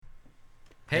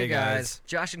Hey guys,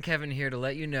 Josh and Kevin here to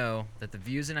let you know that the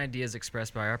views and ideas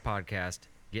expressed by our podcast,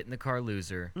 Get in the Car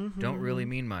Loser, don't really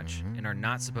mean much and are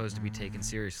not supposed to be taken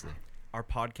seriously. Our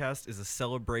podcast is a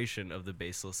celebration of the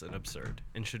baseless and absurd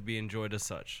and should be enjoyed as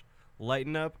such.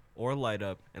 Lighten up or light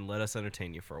up and let us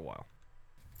entertain you for a while.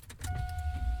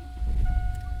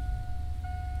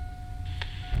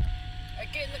 Hey,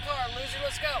 get in the car, loser,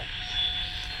 let's go!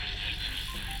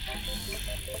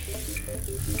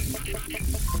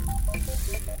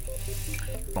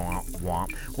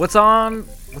 What's on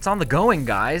the going,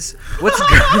 guys? What's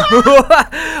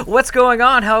going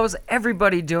on? How's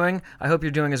everybody doing? I hope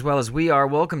you're doing as well as we are.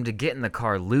 Welcome to Get in the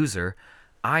Car Loser.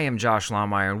 I am Josh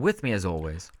Lawmeyer, and with me as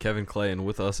always, Kevin Clay, and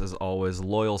with us as always,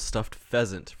 loyal stuffed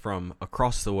pheasant from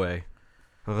across the way,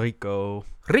 Rico.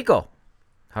 Rico.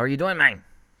 How are you doing, man?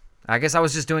 I guess I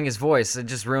was just doing his voice. I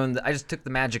just took the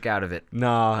magic out of it.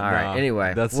 Nah. All right.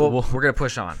 Anyway, we're gonna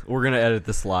push on. We're gonna edit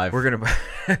this live. We're gonna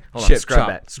hold on. Chip Scrub chop.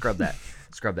 that. Scrub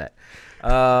that.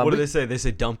 What do they say? They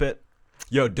say dump it.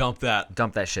 Yo, dump that.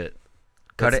 Dump that shit.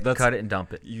 Cut it and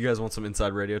dump it. You guys want some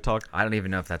inside radio talk? I don't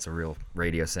even know if that's a real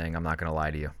radio saying. I'm not gonna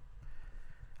lie to you.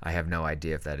 I have no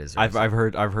idea if that is. I've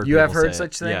heard. You have people heard say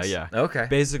such it. things? Yeah. Okay.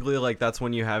 Basically, like that's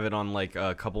when you have it on like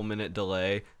a couple minute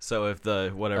delay. So if the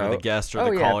guest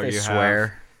or the caller if they you swear.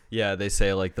 have. Yeah, they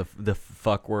say like the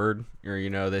fuck word, or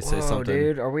they say Whoa, something.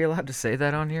 Dude, are we allowed to say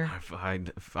that on here? I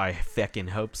feckin'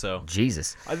 hope so.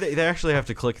 Jesus. They actually have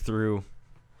to click through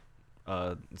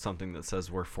something that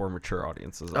says we're for mature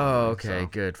audiences. Oh, okay,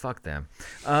 good. Fuck them.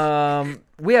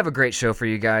 We have a great show for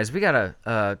you guys. We got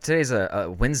today's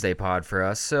a Wednesday pod for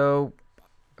us, so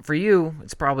for you,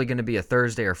 it's probably going to be a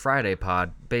Thursday or Friday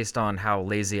pod based on how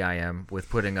lazy I am with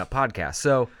putting up podcasts.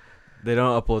 So. They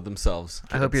don't upload themselves.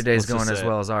 I hope your day's going as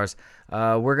well as ours.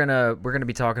 We're gonna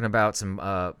be talking about some.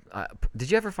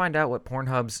 Did you ever find out what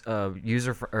Pornhub's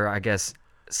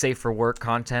safe for work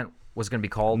content was gonna be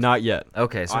called? Not yet.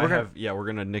 Okay, so we're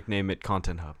gonna nickname it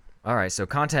Content Hub. All right, so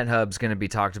Content Hub's gonna be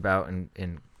talked about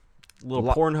in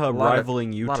Pornhub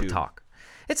rivaling YouTube. A lot of talk.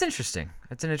 It's interesting.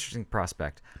 It's an interesting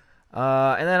prospect.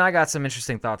 And then I got some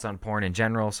interesting thoughts on porn in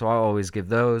general, so I'll always give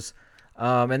those.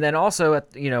 And then also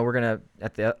at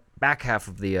the back half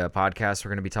of the podcast, we're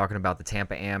going to be talking about the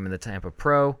Tampa Am and the Tampa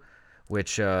Pro,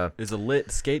 which is a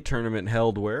lit skate tournament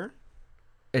held where?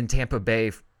 In Tampa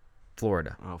Bay,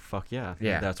 Florida. Oh, fuck yeah.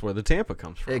 Yeah. That's where the Tampa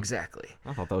comes from. Exactly.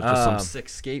 I thought that was just some sick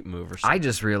skate move or something. I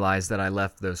just realized that I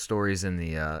left those stories in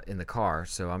the car,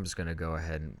 so I'm just going to go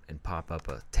ahead and pop up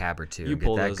a tab or two you and get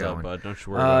pull that those going. up, bud. Don't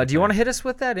you worry about it. Do you want to hit us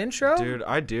with that intro? Dude,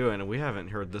 I do, and we haven't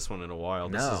heard this one in a while.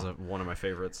 This No. is one of my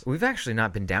favorites. We've actually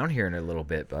not been down here in a little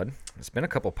bit, bud. It's been a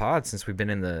couple pods since we've been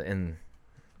in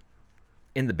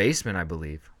the basement, I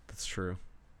believe. That's true.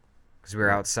 Because we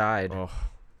were outside. Oh,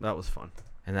 that was fun.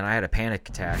 And then I had a panic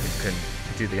attack and couldn't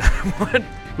do the other one.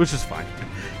 Which is fine.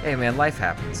 Hey man, life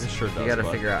happens. It sure does. You got to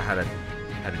bud. figure out how to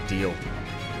deal.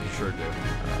 You sure do.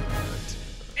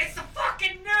 It's the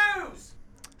fucking news.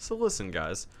 So listen,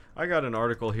 guys. I got an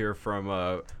article here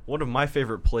from one of my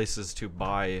favorite places to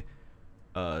buy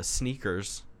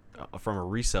sneakers from a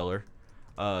reseller,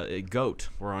 Goat.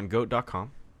 We're on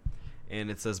goat.com.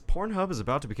 And it says, Pornhub is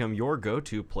about to become your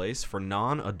go-to place for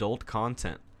non-adult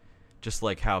content. Just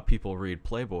like how people read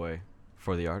Playboy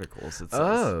for the articles. It says.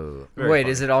 Oh. Very Wait,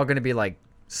 funny. is it all going to be like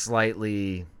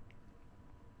slightly,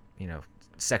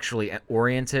 sexually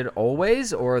oriented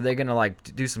always? Or are they going to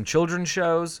like do some children's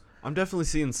shows? I'm definitely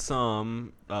seeing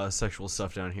some sexual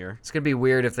stuff down here. It's going to be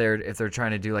weird if they're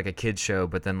trying to do like a kid's show,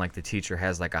 but then like the teacher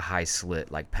has like a high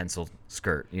slit, like pencil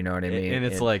skirt. You know what I mean? And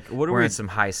it's like, what are wearing we... some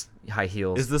high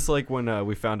heels. Is this like when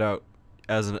we found out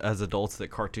as adults that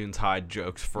cartoons hide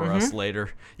jokes for us later?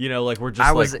 Like we're just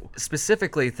I like... was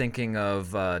specifically thinking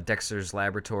of Dexter's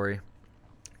Laboratory.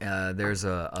 There's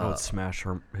I would smash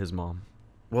his mom.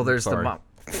 Well, there's Sorry. the mom.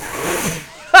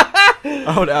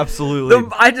 I would absolutely...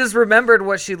 I just remembered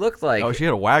what she looked like. Oh, she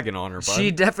had a wagon on her, bud.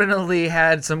 She definitely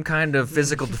had some kind of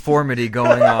physical deformity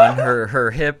going on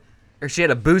her hip. Or she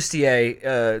had a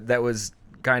bustier that was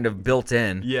kind of built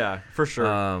in. Yeah, for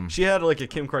sure. She had like a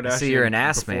Kim Kardashian. So you're an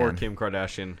ass before man. Kim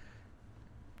Kardashian.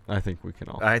 I think we can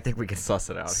all I think we can suss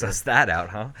it out. suss that out,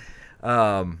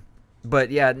 huh?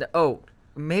 But yeah.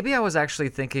 Maybe I was actually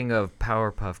thinking of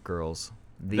Powerpuff Girls.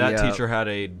 That teacher had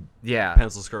a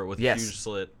pencil skirt with a Yes. huge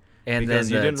slit. And because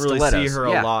then you the didn't really see stilettos. her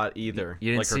Yeah. a lot either.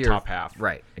 You didn't like see her top half.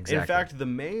 Right, exactly. In fact, the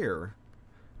mayor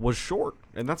was short,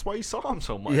 and that's why you saw him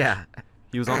so much. Yeah.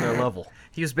 He was on their level.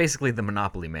 He was basically the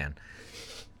Monopoly man.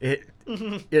 He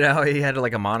had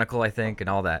like a monocle, I think, and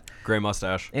all that. Gray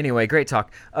mustache. Anyway, great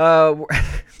talk. So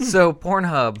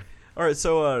Pornhub. All right,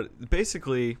 so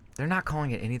basically... They're not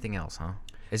calling it anything else, huh?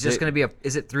 It's just going to be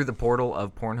is it through the portal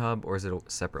of Pornhub, or is it a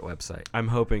separate website? I'm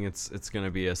hoping it's going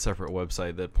to be a separate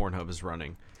website that Pornhub is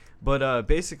running. But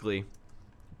basically,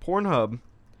 Pornhub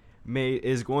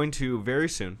is going to very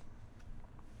soon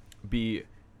be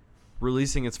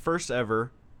releasing its first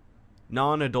ever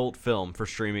non-adult film for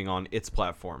streaming on its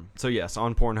platform. So yes,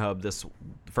 on Pornhub, this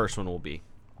first one will be.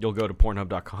 You'll go to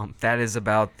Pornhub.com. That is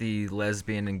about the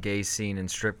lesbian and gay scene in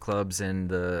strip clubs in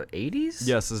the 80s?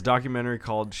 Yes, this documentary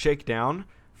called Shakedown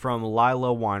from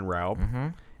Lila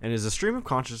Weinraub, and is a stream of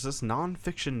consciousness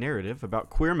non-fiction narrative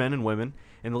about queer men and women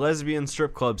in the lesbian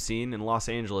strip club scene in Los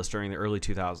Angeles during the early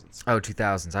 2000s. Oh,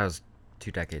 2000s. I was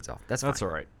 2 decades off. That's all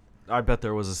right. I bet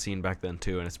there was a scene back then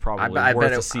too, and it's probably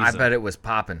worth a season. I bet it was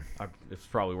popping. It's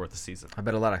probably worth a season. I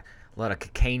bet a lot of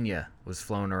cocaine was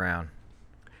flown around.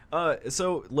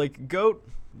 So like Goat,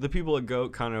 the people at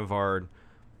Goat kind of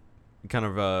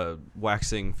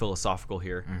waxing philosophical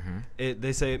here.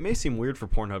 They say it may seem weird for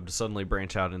Pornhub to suddenly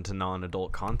branch out into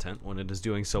non-adult content when it is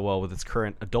doing so well with its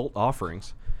current adult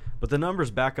offerings, but the numbers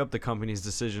back up the company's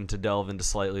decision to delve into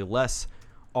slightly less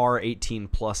R18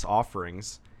 plus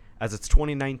offerings, as its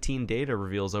 2019 data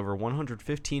reveals over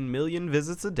 115 million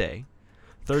visits a day,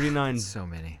 39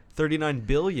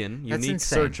 billion unique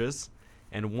searches,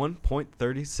 and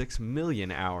 1.36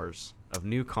 million hours of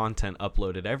new content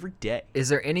uploaded every day. Is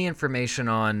there any information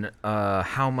on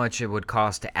how much it would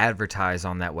cost to advertise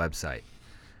on that website?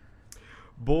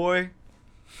 Boy,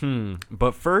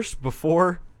 But first,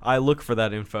 before I look for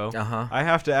that info, I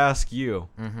have to ask you.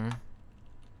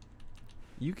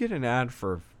 You get an ad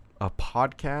for a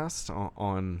podcast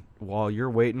on while you're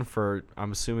waiting for,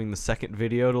 I'm assuming, the second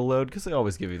video to load, because they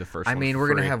always give you the first one. I mean, we're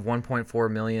going to have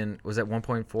 1.4 million. Was that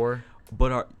 1.4?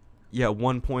 But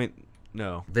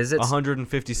visits?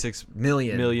 156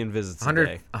 million visits a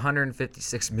day.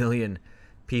 156 million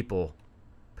people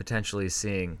potentially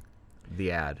seeing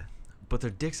the ad. But their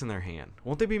dick's in their hand.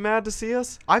 Won't they be mad to see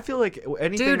us? I feel like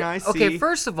anything I see... Okay,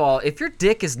 first of all, if your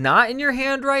dick is not in your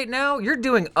hand right now, you're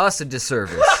doing us a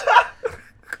disservice.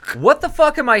 What the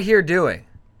fuck am I here doing?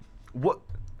 What?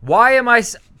 Why am I...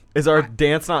 Is our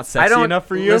dance not sexy enough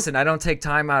for you? Listen, I don't take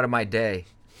time out of my day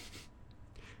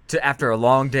to, after a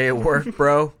long day at work,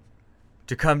 bro,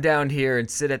 to come down here and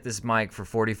sit at this mic for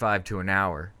 45 to an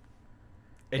hour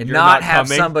and not have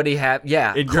somebody have...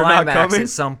 Yeah, and climax at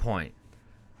some point.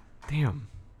 Damn.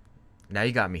 Now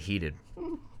you got me heated.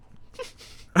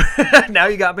 Now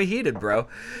you got me heated, bro.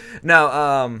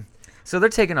 No, so they're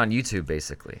taking on YouTube,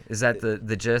 basically. Is that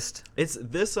the gist? It's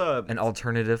this an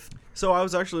alternative. So I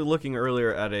was actually looking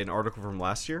earlier at an article from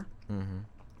last year,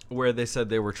 where they said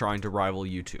they were trying to rival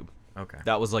YouTube. Okay,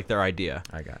 that was like their idea.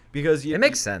 I got it. Because it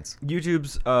makes sense.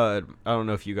 YouTube's I don't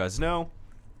know if you guys know,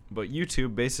 but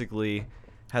YouTube basically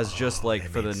has just like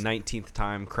for the 19th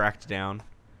time cracked down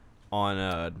on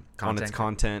its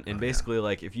content, and basically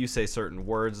like if you say certain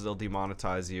words, they'll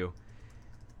demonetize you.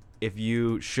 If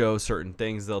you show certain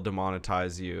things, they'll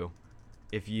demonetize you.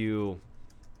 If you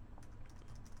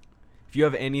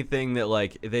have anything that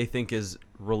like they think is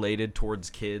related towards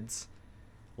kids,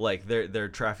 like they're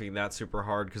trafficking that super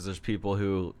hard, because there's people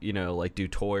who, you know, like do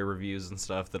toy reviews and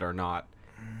stuff that are not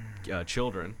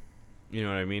children. You know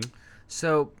what I mean?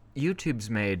 So YouTube's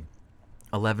made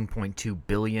 $11.2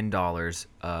 billion.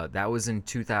 That was in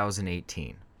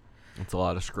 2018. That's a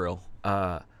lot of skrill.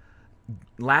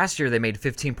 Last year they made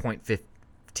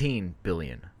 15.15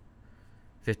 billion.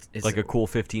 It's like a cool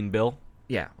 15 bill?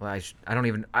 Yeah. Well, I don't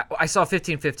even... I saw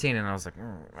 1515 and I was like,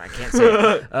 I can't say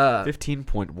it.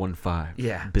 15.15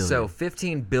 yeah, billion. So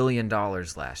 $15 billion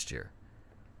last year.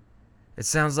 It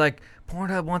sounds like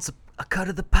Pornhub wants a cut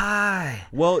of the pie.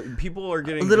 Well, people are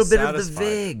getting a little bit of the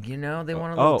vig, you know? They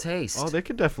want a little taste. Oh, they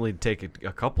could definitely take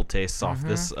a couple tastes off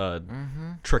this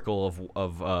trickle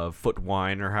of foot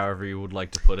wine, or however you would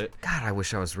like to put it. God, I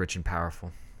wish I was rich and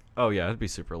powerful. Oh, yeah, it'd be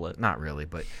super lit. Not really,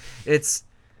 but it'd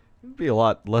be a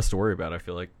lot less to worry about, I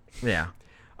feel like. Yeah.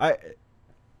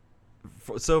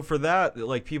 So for that,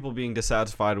 like people being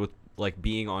dissatisfied with like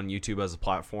being on YouTube as a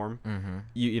platform,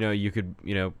 you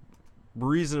could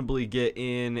reasonably get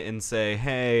in and say,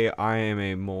 hey, I am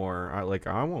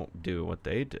I won't do what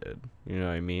they did. You know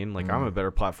what I mean? Like I'm a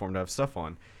better platform to have stuff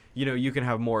on. You can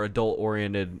have more adult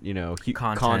oriented,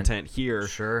 content here,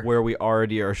 sure, where we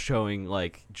already are showing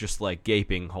like just like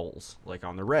gaping holes, like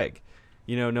on the reg.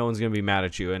 No one's going to be mad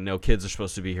at you, and no kids are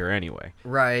supposed to be here anyway.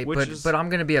 Right, but I'm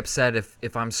going to be upset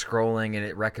if I'm scrolling and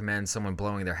it recommends someone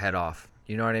blowing their head off.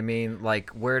 You know what I mean?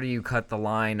 Like, where do you cut the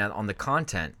line on the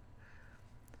content?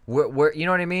 Where you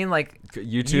know what I mean? Like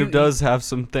YouTube does have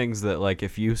some things that, like,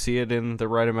 if you see it in the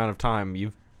right amount of time,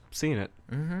 you've seen it,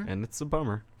 and it's a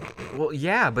bummer. Well,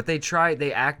 yeah, but they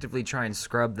actively try and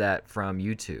scrub that from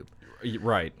YouTube.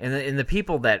 Right. And the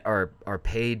people that are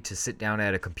paid to sit down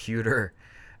at a computer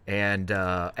and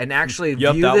actually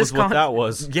Yep, view that this was what that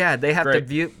was. Yeah, they have to Great.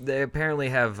 view. They apparently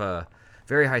have a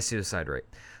very high suicide rate.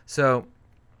 So,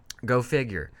 go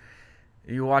figure.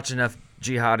 You watch enough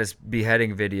jihadist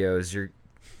beheading videos,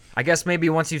 I guess maybe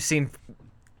once you've seen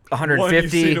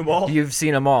 150, you've seen 'em all. you've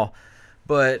seen them all.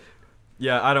 But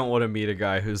Yeah, I don't want to meet a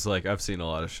guy who's like, I've seen a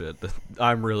lot of shit.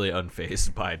 I'm really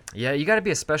unfazed by it. yeah, you got to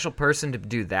be a special person to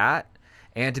do that,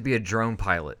 and to be a drone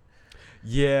pilot.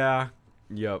 Yeah.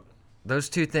 Yep. Those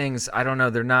two things, I don't know.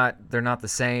 They're not the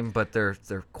same, but they're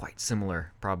quite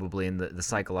similar, probably in the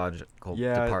psychological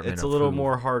Yeah, department. it's of a little who-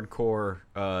 more hardcore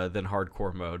than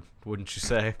hardcore mode, wouldn't you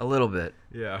say? a little bit,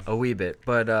 Yeah. a wee bit,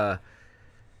 but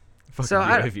Fucking So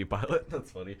I- UAV pilot.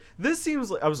 That's funny. This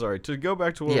seems like, I'm sorry, to go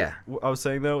back to Yeah. what I was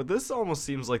saying though, this almost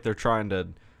seems like they're trying to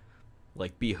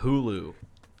like be Hulu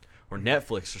or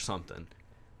Netflix or something.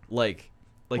 Like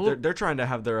Well- they're trying to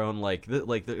have their own like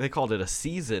they called it a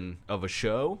season of a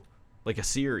show, like a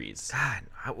series. God,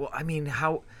 I mean,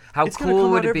 how It's gonna cool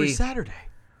come would out it every be? Saturday.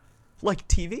 Like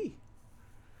TV.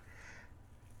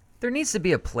 There needs to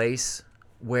be a place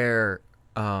where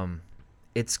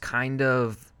it's kind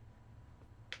of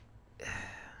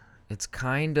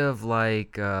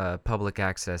like public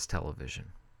access television,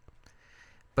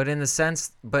 but in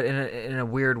a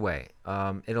weird way.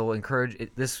 It'll encourage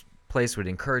this place would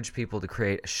encourage people to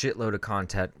create a shitload of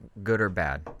content, good or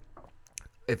bad,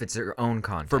 if it's their own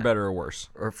content, For better or worse.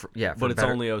 or for But it's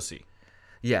better. only OC.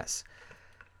 Yes.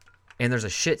 And there's a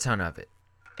shit ton of it.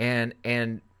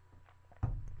 And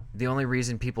the only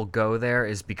reason people go there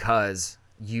is because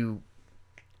you'll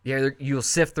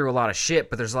sift through a lot of shit,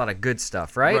 but there's a lot of good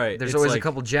stuff, right? Right. There's It's always a like-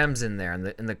 couple gems in there, and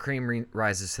the cream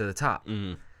rises to the top.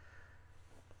 Mm.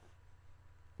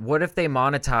 What if they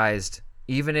monetized,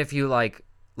 even if you like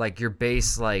your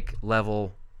base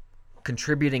level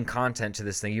contributing content to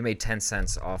this thing, you made 10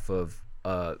 cents off of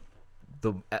the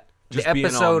Just being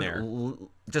on episode, there.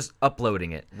 just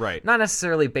uploading it. Right. Not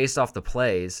necessarily based off the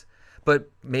plays, but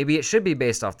maybe it should be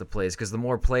based off the plays, because the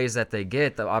more plays that they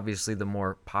get, obviously the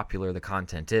more popular the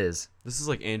content is. This is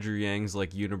like Andrew Yang's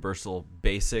like universal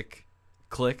basic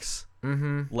clicks.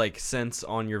 Mm-hmm. Like cents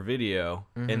on your video,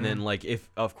 and then like if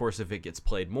it gets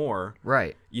played more,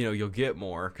 Right. you'll get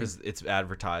more because it's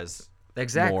advertised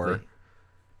Exactly. more.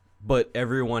 But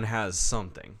everyone has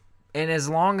something. And as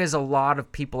long as a lot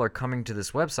of people are coming to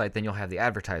this website, then you'll have the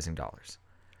advertising dollars.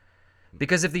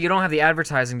 Because if you don't have the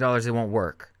advertising dollars, it won't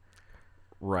work.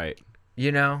 Right.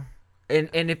 You know? And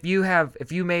if you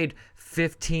made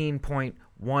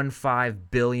 $15.15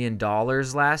 billion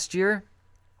last year,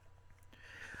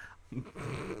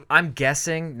 I'm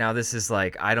guessing, now this is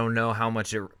I don't know how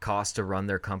much it costs to run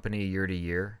their company year to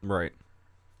year. Right.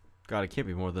 God, it can't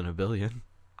be more than $1 billion.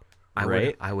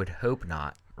 I would hope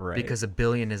not. Right. Because $1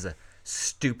 billion is a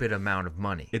stupid amount of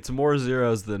money. It's more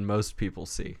zeros than most people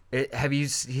see. And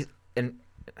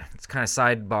it's kind of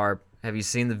sidebar. Have you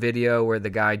seen the video where the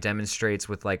guy demonstrates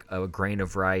with a grain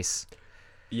of rice?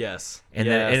 Yes. And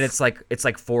then it's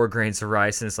like 4 grains of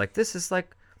rice, and it's this is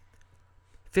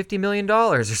 $50 million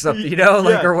or something,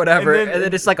 Yeah, or whatever. and And then-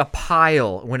 then it's like a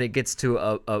pile when it gets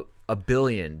to a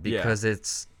billion, because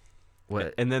it's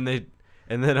what And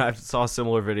then I saw a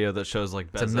similar video that shows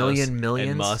like Bezos a million millions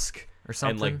and Musk or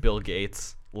something? and Bill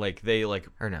Gates. They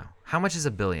or no? How much is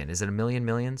a billion? Is it a million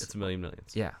millions? it's a million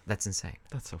millions. Yeah, that's insane.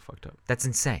 That's so fucked up. That's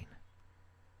insane.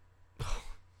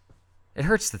 It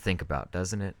hurts to think about,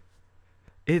 doesn't it?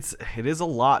 It is a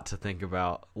lot to think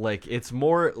about. It's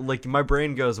more my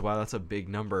brain goes, wow, that's a big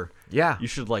number. Yeah. You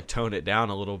should tone it down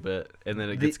a little bit, and then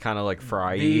it gets kind of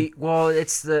fry-y.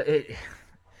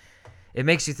 It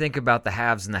makes you think about the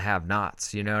haves and the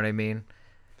have-nots. You know what I mean?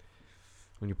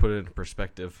 When you put it into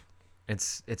perspective.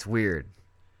 It's weird.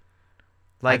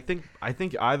 I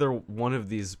think either one of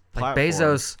these platforms,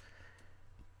 Bezos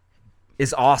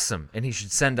is awesome, and he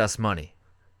should send us money,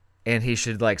 and he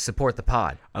should support the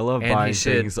pod. I love and he buying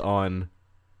should- things on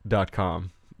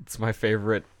 .com. It's my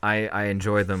favorite. I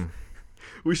enjoy them.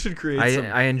 We should create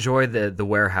I enjoy the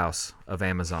warehouse of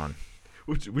Amazon.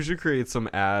 we should create some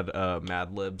Mad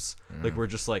Libs. Mm. We're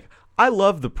just I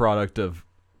love the product of.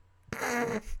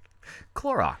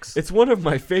 Clorox. It's one of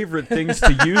my favorite things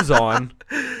to use on.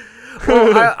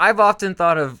 Well, I've often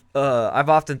thought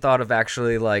of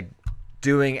actually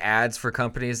doing ads for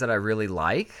companies that I really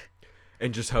like,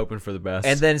 And just hoping for the best.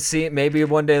 and then maybe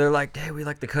one day they're like, "Hey, we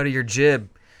like the cut of your jib,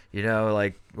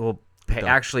 we'll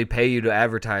actually pay you to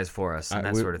advertise for us," and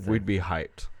that sort of thing. We'd be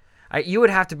hyped. You would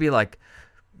have to be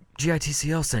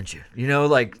GITCL sent you. You know,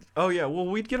 like Oh yeah, well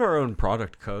we'd get our own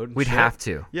product code. and we'd shit. have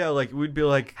to. Yeah, like we'd be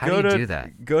like, How go do you to do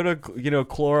that? go to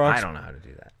Clorox. I don't know how to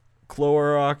do that.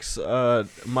 Clorox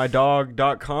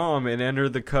mydog.com and enter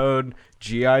the code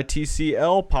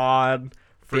GITCL pod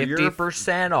for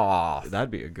 50% off.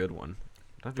 That'd be a good one.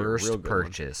 That'd be a real First good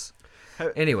purchase.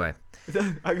 one. Anyway,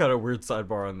 I got a weird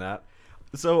sidebar on that.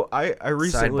 So I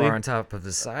recently sidebar on top of the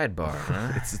sidebar,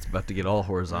 huh? it's about to get all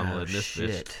horizontal Oh, in this bitch.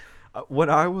 shit. When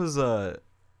I was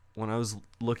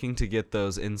looking to get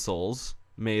those insoles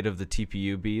made of the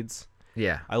TPU beads,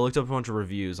 Yeah. I looked up a bunch of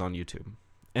reviews on YouTube,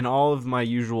 and all of my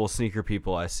usual sneaker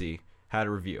people I see had a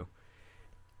review.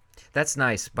 That's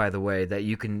nice, by the way, that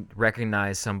you can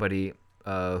recognize somebody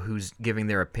who's giving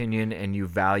their opinion and you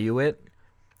value it.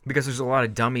 Because there's a lot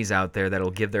of dummies out there that'll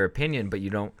give their opinion, but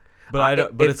you don't. But I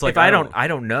don't. But if, it's like if I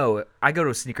don't know. I go to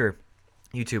a sneaker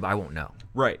YouTube, I won't know.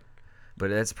 right. But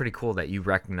that's pretty cool that you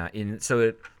recognize, so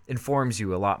it informs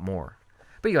you a lot more.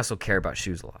 But you also care about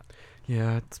shoes a lot.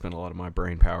 Yeah, I spent a lot of my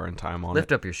brain power and time on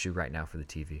Lift it. up your shoe right now for the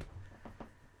TV.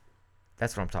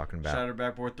 That's what I'm talking about. Shatter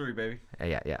backboard 3, baby.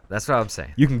 Yeah. That's what I'm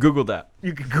saying. You can Google that.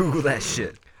 You can Google that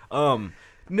shit.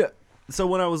 No. So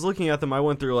when I was looking at them, I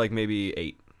went through like maybe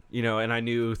 8, and I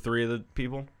knew 3 of the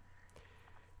people.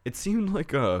 It seemed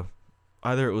like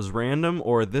either it was random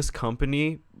or this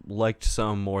company liked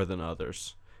some more than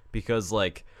others, because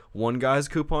like one guy's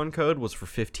coupon code was for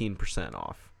 15%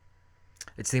 off.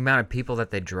 It's the amount of people that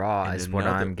they draw, And is what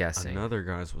I'm guessing. Another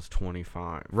guy's was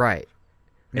 25. Right.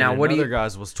 And Now, what do another you?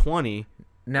 guy's was 20.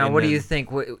 Now, and what do you then-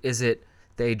 think? Is it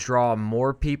they draw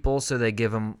more people so they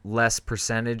give them less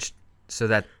percentage so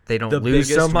that they don't lose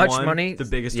so biggest much one- money? The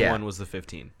biggest Yeah. one was the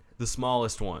 15. The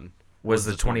smallest one was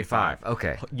the 25.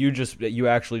 Okay. You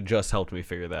actually just helped me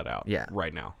figure that out. Yeah.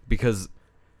 Right now, because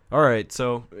all right,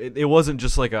 so it wasn't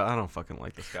just like I don't fucking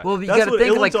like this guy. Well, you That's got to what it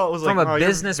think looked like was from like, a oh, your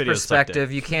business video sucked perspective.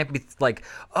 dick. You can't be like,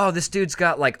 oh, this dude's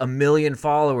got like 1 million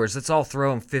followers. Let's all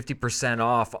throw him 50%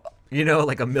 off.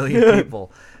 Like 1 million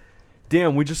people.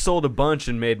 Damn, we just sold a bunch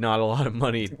and made not a lot of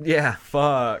money. Yeah.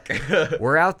 Fuck.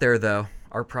 We're out there though.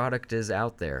 Our product is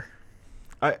out there.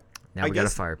 I Now I we got to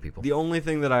guess fire people. The only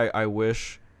thing that I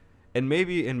wish, and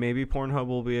maybe Pornhub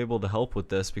will be able to help with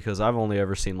this, because I've only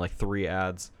ever seen like 3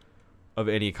 ads of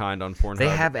any kind on Pornhub. They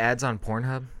have ads on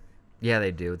Pornhub? Yeah,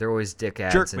 they do. They're always dick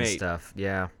ads and Jerkmate. stuff.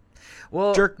 Yeah.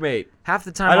 Well, Jerkmate. half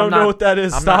the time I don't I'm know not, what that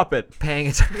is. I'm Stop not it. Paying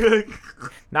attention.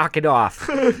 Knock it off.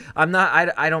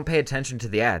 I don't pay attention to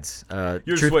the ads. You're Truth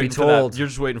just be waiting for told, that. You're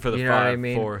just waiting for the you know what 5, I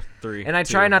mean? 4, 3. and I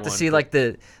 2, try not to 1. see like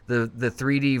the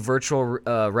 3D virtual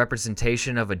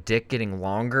representation of a dick getting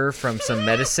longer from some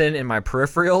medicine in my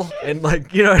peripheral, and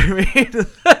like, you know what I mean?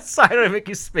 That's how to make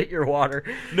you spit your water.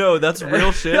 No, that's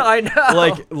real shit. I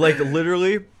know. Like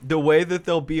literally the way that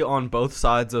they'll be on both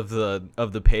sides of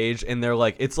the page, and they're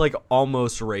like, it's like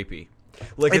almost rapey.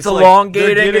 Like It's like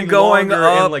elongating they're and getting going longer,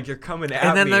 up. and like you're coming at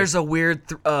And then me. there's a weird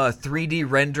 3D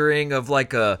rendering of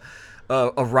like a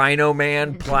rhino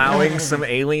man plowing some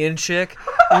alien chick.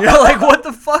 You're like, what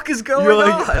the fuck is going You're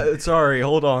like, on? sorry,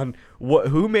 hold on.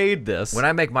 Who made this? When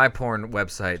I make my porn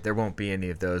website, there won't be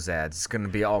any of those ads. It's going to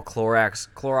be all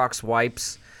Clorox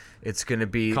wipes. It's going to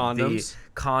be Condoms?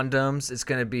 the condoms. It's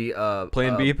going to be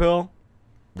Plan B pill?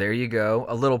 There you go.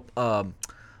 A little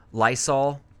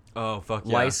Lysol. Oh fuck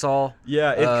yeah. Lysol.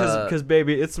 Yeah, because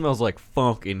baby, it smells like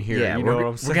funk in here. Yeah, you know we're, what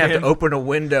I'm we're saying? gonna have to open a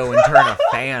window and turn a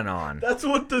fan on. That's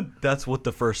what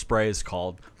the first spray is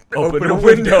called. Open Open a a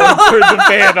window and turn the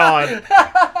fan on.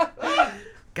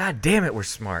 God damn it, we're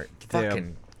smart. Damn.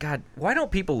 Fucking God, why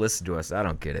don't people listen to us? I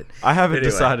don't get it. I haven't Anyway.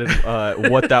 decided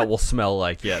what that will smell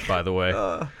like yet. By the way,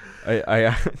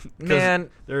 I 'cause Man.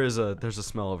 there's a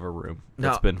smell of a room No.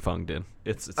 that's been funged in.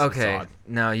 It's Okay, odd.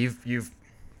 no, you've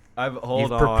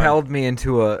Hold on. propelled me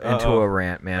into a Uh-oh.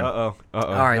 rant, man. Uh-oh. All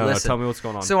right, No, listen. tell me what's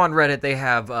going on. So on Reddit, they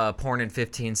have porn in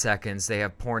 15 seconds. They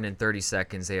have porn in 30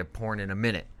 seconds. They have porn in a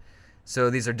minute. So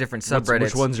these are different subreddits.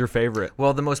 Which one's your favorite?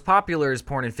 Well, the most popular is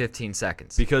porn in 15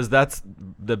 seconds. Because that's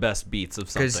the best beats of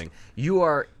Because something.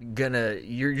 you're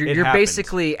happened.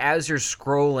 basically, as you're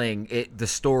scrolling, the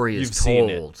story is You've seen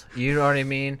it. told. You know what I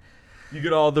mean? You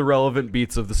get all the relevant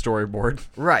beats of the storyboard.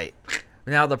 Right.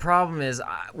 Now the problem is,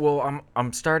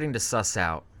 I'm starting to suss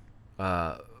out.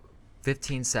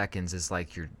 15 seconds is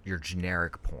like your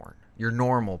generic porn, your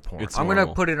normal porn. It's I'm gonna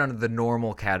normal. put it under the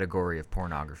normal category of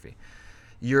pornography.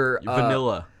 Your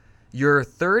Vanilla. Your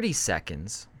 30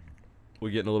 seconds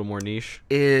We getting a little more niche.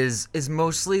 is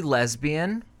mostly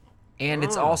lesbian, and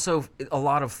it's Oh. also a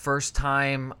lot of first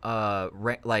time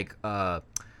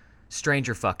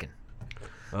stranger fucking.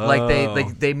 Like Oh.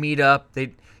 they meet up.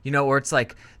 Or it's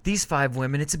like, these 5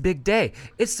 women, it's a big day.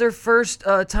 It's their first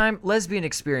time lesbian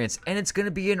experience, and it's going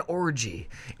to be an orgy.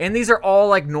 And these are all,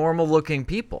 like, normal-looking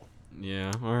people.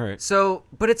 Yeah, all right. So,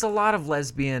 but it's a lot of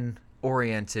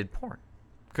lesbian-oriented porn,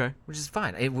 Okay. which is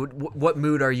fine. What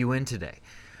mood are you in today?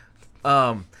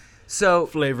 So,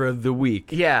 Flavor of the week.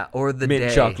 yeah, or the Mint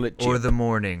day, chocolate or chip. the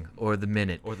morning, or the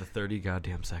minute. Or the 30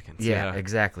 goddamn seconds. Yeah,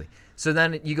 exactly. So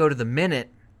then you go to the minute,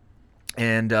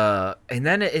 and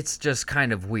then it's just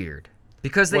kind of weird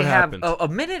because they What have happened? a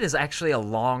minute is actually a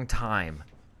long time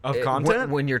Of When- content?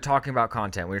 when you're talking about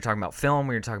content, when you're talking about film,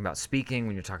 when you're talking about speaking,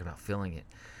 when you're talking about filling it.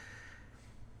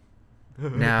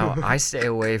 Now I stay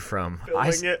away from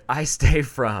Filling it. I stay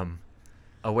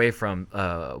away from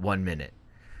 1 minute.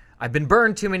 I've been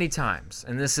burned too many times,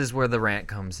 and this is where the rant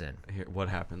comes in. Here, what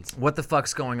happens? What the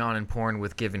fuck's going on in porn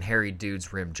with giving hairy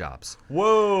dudes rim jobs?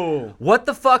 Whoa. What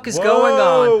the fuck is Whoa, going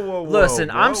on? whoa, whoa, Listen,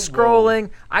 I'm whoa,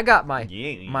 scrolling. I got my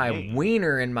Yeah.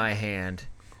 wiener in my hand.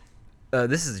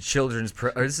 This is a children's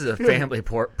or this is a family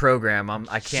program.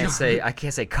 I can't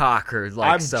say cock or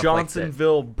like I'm stuff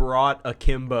Johnsonville brought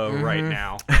akimbo right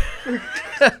now. like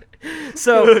that.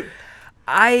 So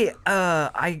I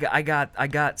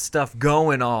got stuff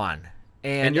going on.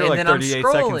 And you're like then 38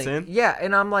 I'm seconds scrolling. in? Yeah,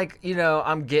 and I'm like,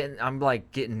 I'm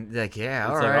getting like yeah,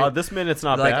 all It's right. like, oh, this minute's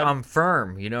not Like bad. I'm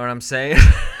firm, you know what I'm saying?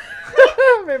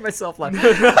 I made myself laugh.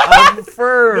 I'm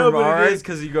firm, No, but all it right? is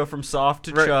because you go from soft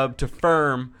to Right. chub to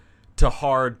firm to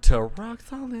hard to rock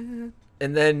solid.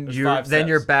 And then There's you're 5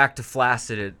 you're steps. back to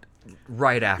flaccid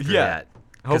right after Yeah. that.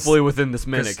 Hopefully within this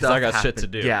minute because stuff I got shit to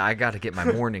happened. do. Yeah, I got to get my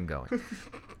morning going.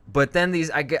 But then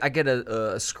I get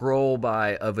a scroll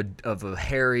by of a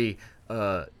hairy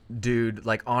dude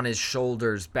like on his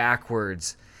shoulders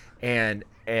backwards, and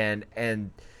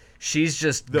she's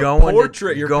just The going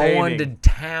portrait to you're going to painting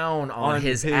town on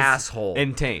his asshole.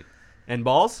 and taint and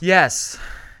balls. Yes.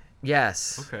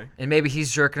 Okay. And maybe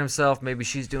he's jerking himself. Maybe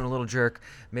she's doing a little jerk.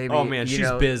 Maybe. Oh man,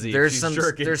 she's busy. There's She's some.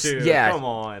 jerking There's too. yeah. Come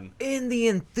on. In the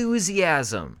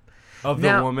enthusiasm Of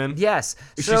now, the woman. Yes.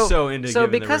 She's so into So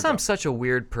giving the because rim I'm job. such a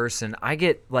weird person, I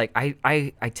get like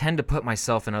I tend to put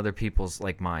myself in other people's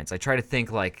like minds. I try to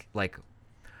think like.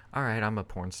 All right, I'm a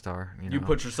porn star. You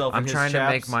put yourself in I'm his trying to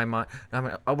make chaps? my mind.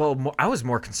 I was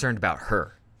more concerned about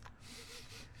her.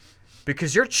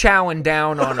 Because you're chowing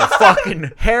down on a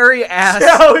fucking hairy ass.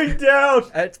 Chowing down.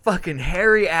 That fucking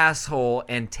hairy asshole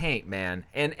and taint, man.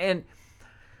 And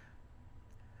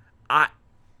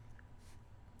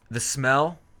the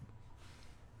smell.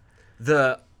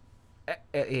 Listen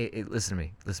to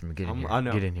me. Get in here. I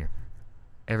know. Get in here.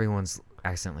 Everyone's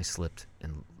accidentally slipped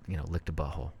and licked a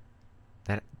butthole.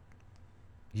 That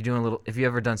you doing a little. If you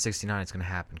ever done 69, it's gonna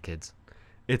happen, kids.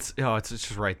 It's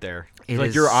just right there. It Like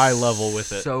is your eye level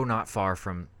with it. So not far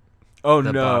from Oh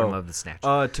the no. bottom of the snatch.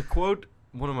 To quote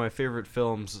one of my favorite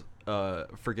films,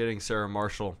 Forgetting Sarah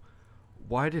Marshall,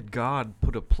 why did God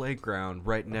put a playground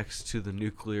right next to the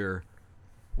nuclear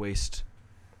waste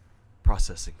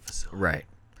processing facility? Right.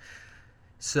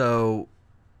 So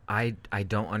I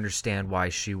don't understand why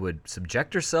she would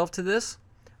subject herself to this.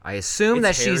 I assume It's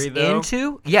that she's hairy, though.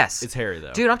 into. Yes. It's hairy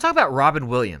though. Dude, I'm talking about Robin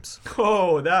Williams,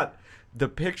 Oh, the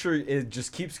picture it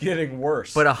just keeps getting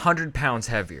worse. but 100 pounds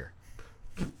heavier.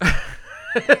 Dude,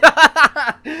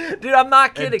 I'm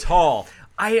not kidding. and tall.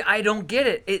 I don't get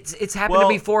it. It's happened Well-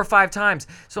 to me 4 or 5 times.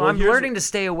 So well, I'm here's learning to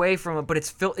stay away from it, but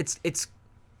it's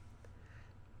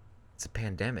a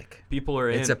pandemic. People are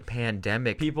It's in. a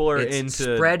pandemic. People are it's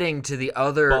into spreading to the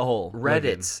other butthole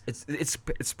Reddits. It's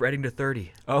spreading to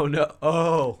 30. Oh no.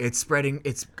 Oh. It's spreading.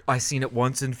 I seen it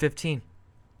once in 15.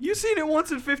 You seen it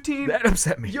once in 15? That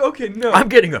upset me. Okay, no. I'm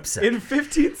getting upset. In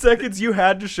 15 seconds, you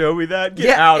had to show me that.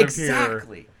 Get out of here.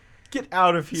 exactly. Get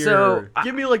out of here. So,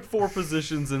 give me like 4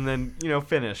 positions and then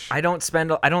finish. I don't spend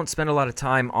a lot of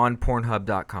time on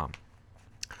Pornhub.com.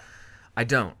 I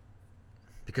don't,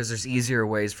 because there's easier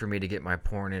ways for me to get my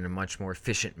porn in a much more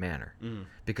efficient manner.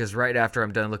 Because right after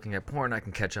I'm done looking at porn, I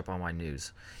can catch up on my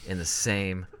news in the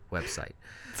same website.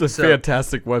 It's a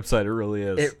fantastic website. It really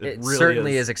is. It really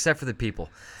certainly is, except for the people.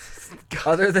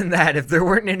 Other than that, if there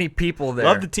weren't any people there,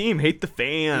 Love the team, hate the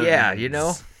fans. yeah,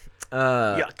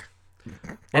 Yuck.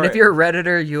 And if you're a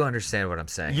Redditor, you understand what I'm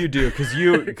saying. You do, because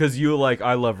you like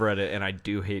I love Reddit and I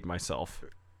do hate myself.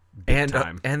 and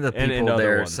time. and the And people other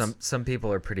there, ones. some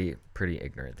people are pretty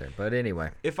ignorant there. But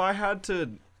anyway, If I had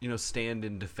to, stand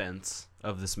in defense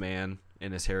of this man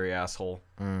and his hairy asshole,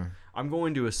 I'm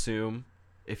going to assume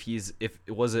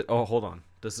oh, hold on.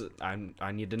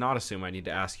 I need to not assume. I need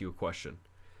to ask you a question.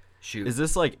 shoot. Is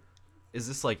this like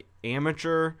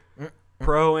amateur,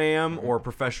 pro-am, or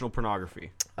professional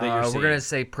pornography? that you're We're seeing? gonna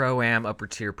say pro-am, upper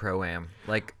tier pro-am.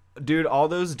 Like Dude, all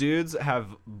those dudes have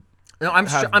No, I'm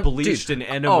bleached dude, and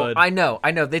enema. Oh,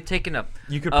 I know. They've taken a.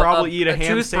 You could probably eat a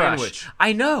ham toothbrush. sandwich.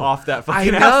 I know. Off that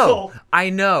fucking I know. asshole.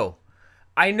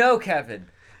 I know, Kevin.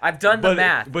 I've done the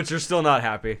math. But you're still not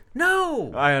happy.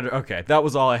 No. Okay, that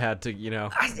was all I had to,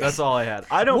 that's all I had.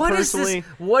 I don't personally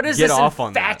what is get this off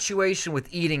on that. infatuation with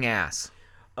eating ass?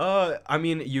 I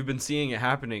mean, you've been seeing it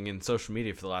happening in social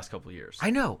media for the last couple of years. I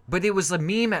know, but it was a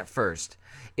meme at first.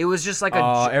 It was just like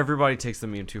a. Everybody takes the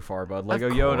meme too far, bud. Lego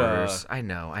of Yoda. course. I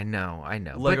know.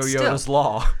 Lego but Yoda's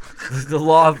law. the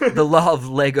law of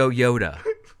Lego Yoda.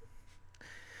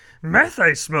 Meth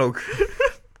I smoke.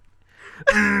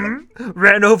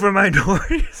 Ran over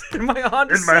minorities in my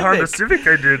Honda Civic. In my Honda Civic,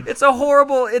 I did. It's a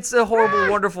horrible,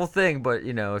 wonderful thing. But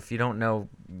if you don't know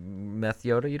Meth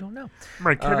Yoda, you don't know.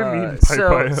 My ketamine pipe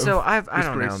I have. So I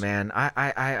don't know, disgraced. man.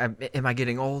 I am I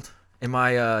getting old? Am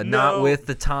I No. not with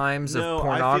the times No, of I feel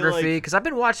pornography? like- Because I've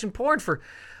been watching porn for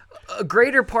a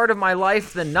greater part of my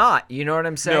life than not. You know what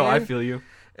I'm saying? No, I feel you.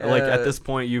 Like, at this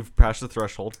point, you've passed the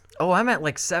threshold. Oh, I'm at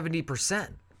like 70%.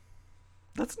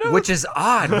 That's no. Which is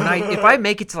odd. If I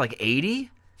make it to like 80,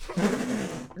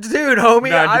 dude, homie,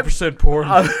 90% porn.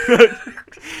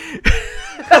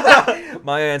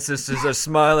 my ancestors are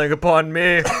smiling upon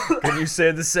me. Can you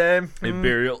say the same?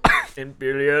 Imperial.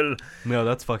 Imperial. No,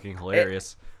 that's fucking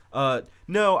hilarious.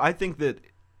 No, I think that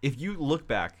if you look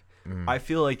back, I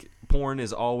feel like porn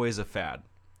is always a fad.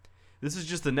 This is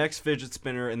just the next fidget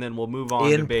spinner, and then we'll move on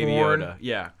to In Baby porn? Yoda.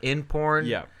 Yeah. In porn?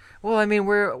 Yeah. Well, I mean,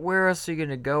 where else are you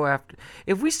gonna go after?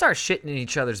 If we start shitting in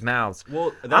each other's mouths,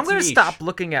 Well, I'm that's gonna niche. stop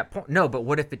looking at porn. No, but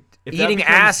what if If that eating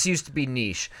becomes- ass used to be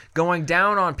niche? Going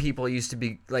down on people used to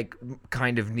be like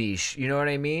kind of niche. You know what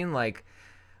I mean? Like,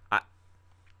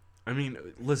 I mean,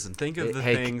 listen, think of the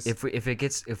hey, things. if we're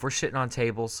shitting on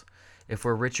tables, if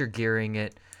we're Richard Gearing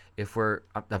it,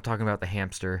 I'm talking about the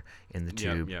hamster in the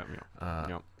tube. Yeah.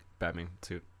 Batman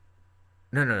suit.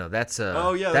 No, that's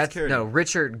Oh, yeah, that's Carradine. no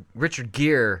Richard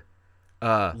Gere.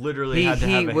 Literally had to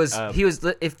have he was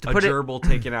if to a put it gerbil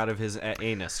taken out of his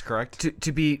anus, correct?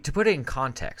 to put it in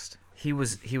context, he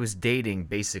was dating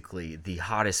basically the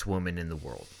hottest woman in the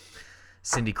world,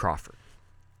 Cindy Crawford.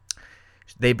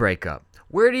 They break up.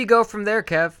 Where do you go from there,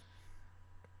 Kev?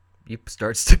 You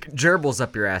start sticking gerbils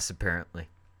up your ass, apparently.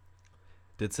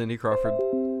 Did Cindy Crawford?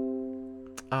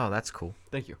 Oh, that's cool.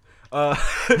 Thank you.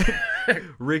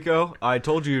 Rico, I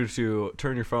told you to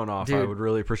turn your phone off. I Dude, would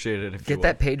really appreciate it if you Get would.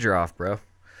 that pager off, bro.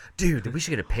 Dude, we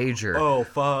should get a pager. Oh,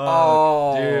 fuck.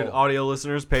 Oh. Dude, audio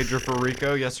listeners, pager for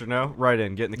Rico, yes or no? Write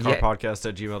in. Get in the car Yeah. podcast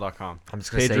at gmail.com. I'm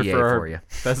just gonna say Pager yay our for you.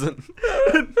 Pheasant.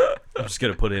 I'm just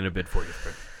going to put in a bid for you.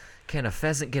 Can a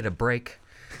pheasant get a break?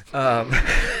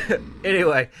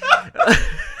 Anyway.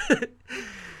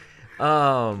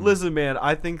 Listen, man,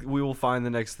 I think we will find the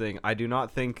next thing. I do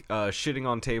not think shitting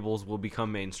on tables will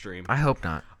become mainstream. I hope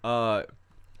not.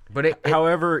 But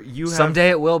However, you have someday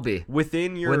it will be.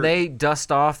 within your When they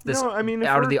dust off this No, I mean, if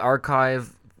out of we're- the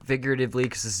archive, figuratively,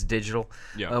 because this is digital.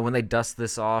 Yeah. When they dust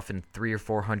this off in 300 or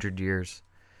 400 years,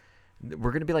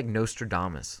 we're gonna be like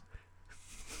Nostradamus.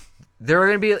 They're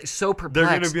gonna be so perplexed.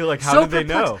 They're gonna be like, how so did they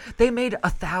know? They made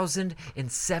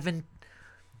 1,007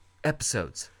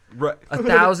 episodes. Right.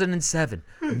 1,007.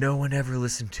 No one ever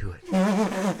listened to it.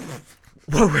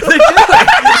 What were they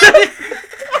doing?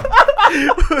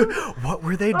 What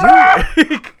were they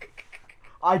doing?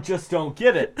 I just don't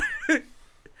get it.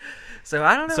 So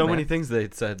I don't know. So man. many things they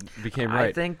said became right.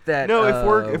 I think that No, if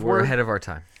we're we're- ahead of our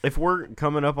time. If we're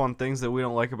coming up on things that we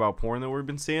don't like about porn that we've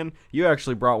been seeing, you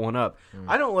actually brought one up.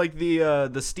 I don't like the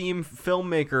Steam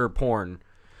filmmaker porn.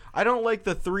 I don't like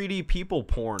the 3D people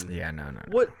porn. Yeah, no.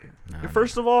 What?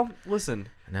 First of all, listen.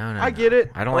 No. I get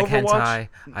it. I don't like hentai.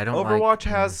 I don't Overwatch like.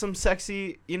 has some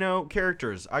sexy,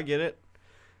 characters. I get it.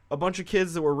 A bunch of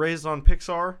kids that were raised on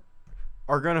Pixar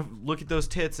are gonna look at those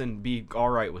tits and be all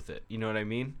right with it. You know what I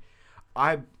mean?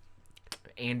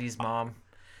 Andy's mom.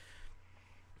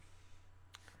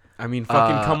 I mean,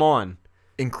 fucking come on.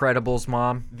 Incredibles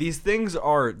mom. These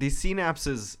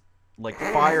synapses like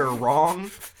fire wrong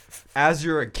as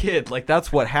you're a kid. Like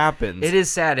that's what happens. It is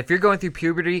sad if you're going through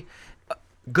puberty.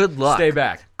 Good luck. Stay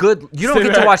back. Good. You don't Stay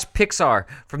get back. to watch Pixar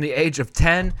from the age of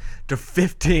 10 to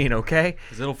 15. Okay,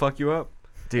 'Cause it'll fuck you up.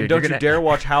 dude. And don't you're you dare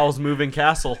watch Howl's Moving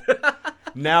Castle.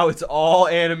 Now it's all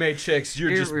anime chicks.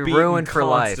 You're just You're beaten ruined for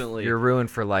life. constantly. You're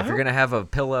ruined for life. You're gonna have a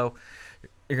pillow.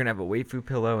 You're gonna have a waifu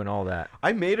pillow and all that.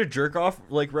 I made a jerk off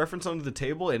reference under the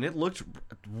table, and it looked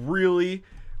really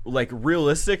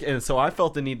realistic, and so I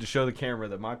felt the need to show the camera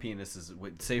that my penis is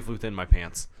safe within my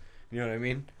pants. You know what I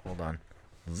mean? Hold on.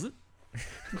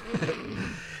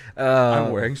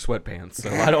 I'm wearing sweatpants, so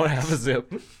I don't have a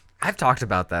zip. I've talked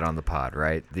about that on the pod,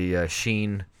 right? The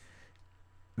Sheen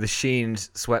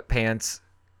sweatpants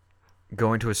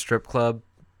going to a strip club.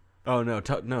 Oh no,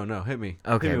 no, hit me.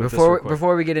 Okay, Hit me with this real quick.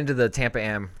 before we get into the Tampa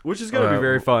Am, Which is gonna be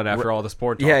very fun after all this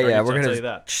porn talk. yeah, I can we're tell gonna you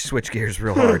that. switch gears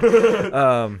real hard.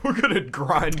 We're gonna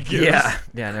grind gears.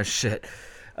 Yeah, no shit.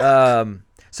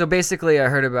 So basically, I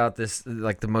heard about this,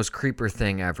 like the most creeper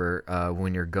thing ever,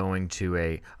 when you're going to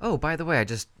a. Oh, by the way, I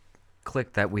just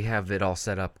clicked that we have it all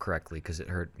set up correctly because you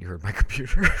heard my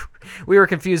computer. We were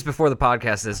confused before the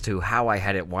podcast as to how I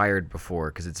had it wired before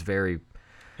because it's very.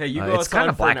 Hey, you go it's outside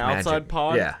kinda for an black outside magic.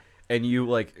 pod, Yeah. and you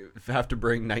like have to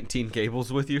bring 19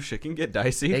 cables with you. Shit can get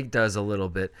dicey. It does a little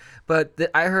bit, but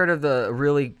I heard of the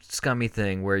really scummy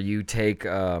thing where you take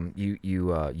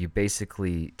you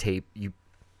basically you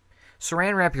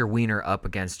saran wrap your wiener up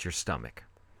against your stomach,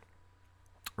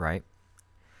 right?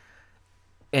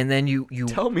 And then you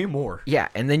Tell me more. yeah,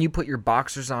 and then you put your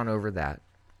boxers on over that,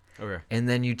 Okay. and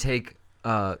then you take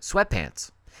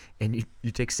sweatpants, and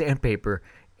you take sandpaper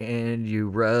and you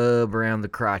rub around the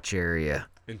crotch area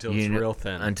Until it's real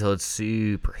thin. until it's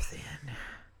super thin.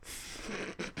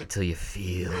 Until you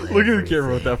feel Look at the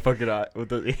camera with that fucking eye. With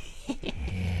the.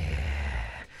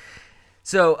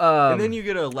 So and then you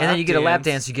get a lap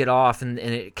dance. You get off, and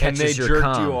it and catches they your jerked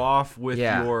cum. you off with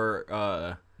Yeah. your.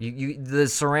 The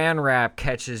saran wrap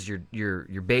catches your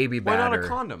baby Why batter. not a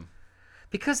condom?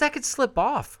 Because that could slip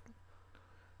off.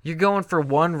 You're going for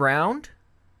one round.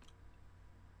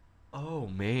 Oh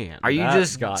man. Are you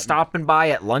just stopping by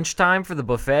at lunchtime for the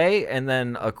buffet and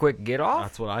then a quick get off?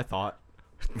 That's what I thought.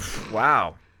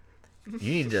 Wow.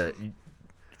 You need to.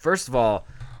 First of all,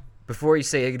 before you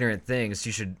say ignorant things,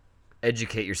 you should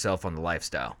educate yourself on the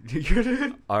lifestyle.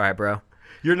 All right, bro.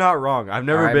 You're not wrong. I've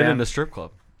never All right, been man. in a strip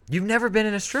club. You've never been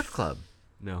in a strip club.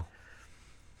 No.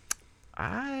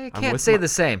 I I'm can't with say my- the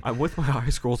same. I'm with my high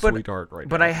school sweetheart right now.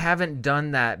 But I haven't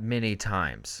done that many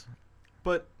times.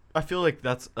 But I feel like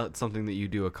that's something that you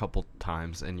do a couple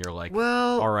times, and you're like,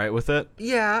 Well, all right with it.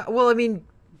 yeah. Well, I mean,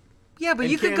 yeah, but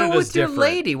And you could go Canada's with your different.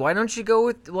 lady. Why don't you go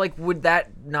with, like, would that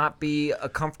not be a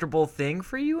comfortable thing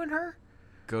for you and her?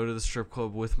 Go to the strip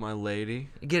club with my lady.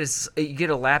 You get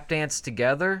a lap dance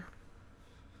together.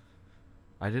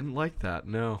 I didn't like that.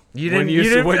 No. You when didn't- you, you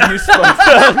didn't- when you spoke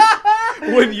that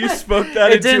when you spoke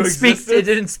that It into didn't speak. existence. It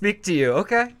didn't speak to you.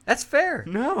 Okay, that's fair.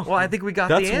 No. Well, I think we got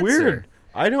That's the answer. weird.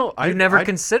 I don't. You never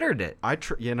considered it.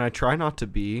 and I try not to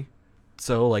be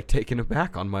so like taken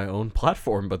aback on my own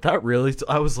platform, but that really,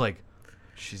 I was like,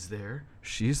 she's there,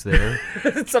 she's there,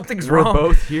 Something's we're wrong.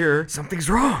 both here. Something's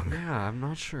wrong. Yeah, I'm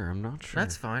not sure.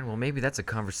 That's fine. Well, maybe that's a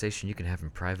conversation you can have in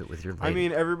private with your lady. I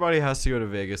mean, everybody has to go to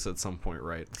Vegas at some point,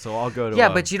 right? So I'll go to. yeah,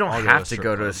 but you don't I'll have to strip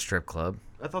go to a club. strip club.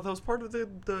 I thought that was part of the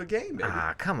game, baby.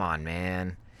 Ah, come on,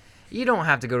 man. You don't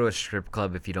have to go to a strip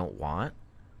club if you don't want.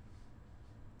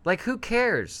 Like, who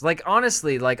cares? Like,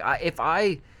 honestly, like,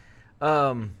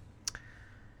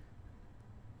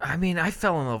 I mean, I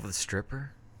fell in love with a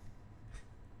stripper.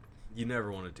 You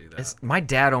never want to do that. My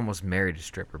dad almost married a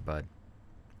stripper, bud.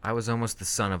 I was almost the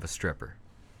son of a stripper.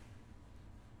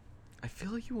 I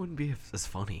feel like you wouldn't be as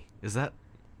funny. Is that?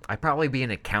 I'd probably be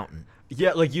an accountant.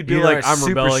 Yeah, like you'd be You're like, a I'm super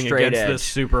rebelling straight against edge. this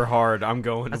super hard. I'm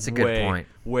going. That's a good point.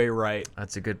 Way right.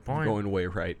 That's a good I'm point. going way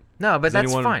right. No, but Does that's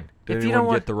anyone, fine. Did If you anyone don't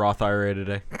want, get the Roth IRA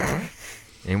today?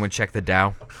 anyone check the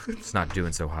Dow? It's not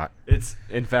doing so hot. It's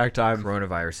in fact I'm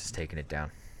Coronavirus is taking it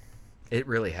down. It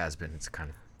really has been. It's kind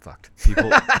of fucked.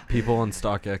 people on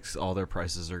StockX, all their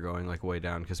prices are going like way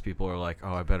down because people are like,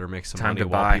 oh, I better make some Time money to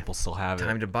while buy. people still have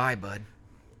Time it. to buy, bud.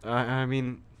 I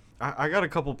mean, I got a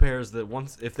couple pairs that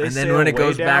once if they And then sail when it way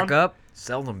goes down, back up,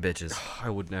 sell them bitches. I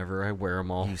would never. I wear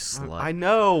them all. You slut. I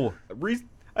know.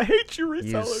 I hate you, You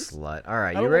resellers. slut. All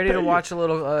right, I you don't ready pay to you. watch a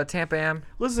little Tampa Am?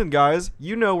 Listen, guys,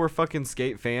 you know we're fucking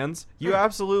skate fans. You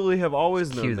absolutely have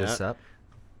always known Cue that. this up.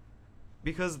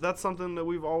 Because that's something that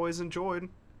we've always enjoyed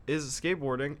is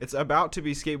skateboarding. It's about to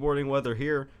be skateboarding weather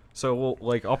here. So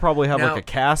I'll probably have Now- like a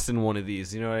cast in one of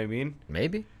these, you know what I mean?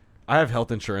 Maybe. I have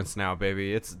health insurance now,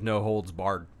 baby. It's no holds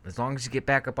barred. As long as you get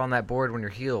back up on that board when you're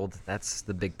healed, that's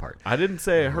the big part. I didn't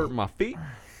say it hurt my feet.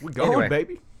 We going, Anyway.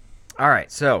 baby. All right,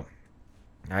 so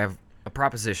I have a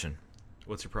proposition.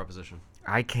 What's your proposition?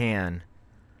 I can.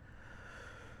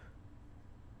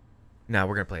 No,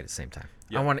 we're gonna play it at the same time.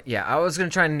 Yeah. I was gonna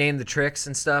try and name the tricks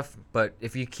and stuff, but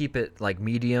if you keep it like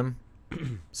medium,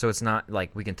 so it's not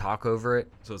like we can talk over it,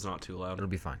 So it's not too loud. it'll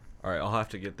be fine. All right, I'll have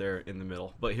to get there in the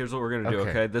middle. But here's what we're going to do, Okay.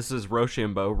 okay? This is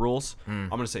Rochambeau rules. I'm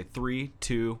going to say 3,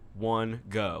 2, 1,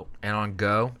 go. And on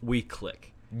go, We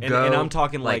click. Go, And I'm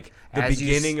talking like the as you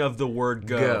beginning of the word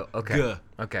go. Okay. Go.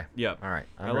 Okay. Yep. All right.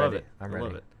 I love it. I'm I ready.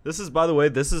 love it. This is, by the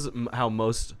way, how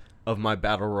most of my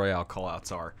battle royale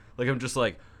callouts are. Like I'm just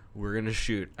like, we're gonna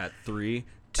shoot at 3,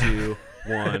 2,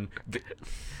 1.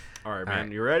 All right, man.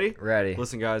 right. You ready? Ready.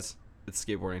 Listen, guys. It's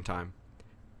skateboarding time.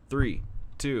 3,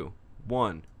 2,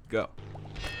 1, go.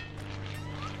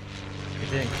 It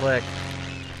didn't click.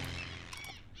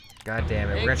 God damn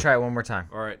it. We're gonna try it one more time.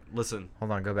 All right, listen.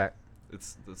 Hold on, go back.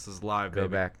 This is live, Go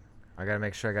baby. back. I gotta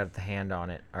make sure I got the hand on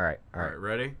it. All right. All right,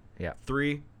 ready? Yeah.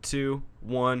 3, 2,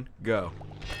 1, go.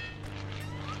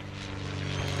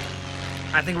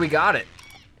 I think we got it.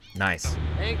 Nice.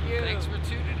 Thank you. Thanks for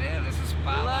tuning in. This is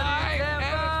Spotlight.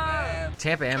 Tampa.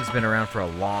 Tampa M's been around for a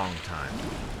long time.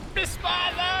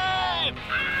 Spotlight.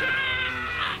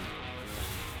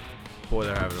 Boy,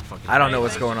 they're having a fucking. I don't know Hey,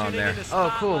 what's thanks going for on tuning there. in to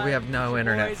Oh, cool. We Spotlight. have no It's your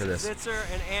internet boys, for this. Zitzer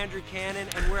and Andrew Cannon,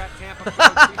 and we're at Tampa Pro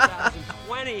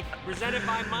 2020, presented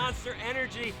by Monster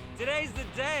Energy. Today's the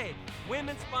day.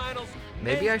 Women's finals.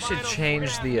 Maybe men's I should finals.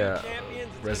 change We're gonna the, have new champions.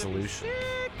 It's gonna be resolution.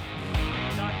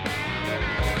 sick.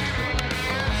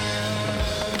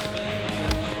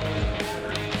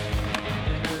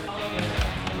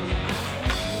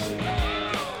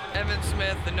 Evan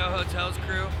Smith, the No Hotels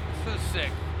crew, so sick.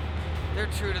 They're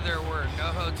true to their word. No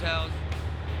hotels.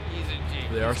 He's a G.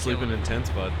 They are He's sleeping killing in tents,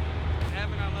 bud. it.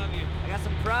 Evan, I love you. I got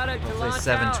some product to Hopefully launch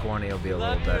 720 will be a little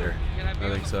Love you. better. Can I be I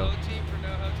on think the so. flow team for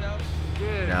No Hotels?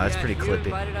 Dude, No, it's yes, pretty you clippy.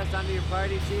 invited us onto your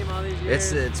party team all these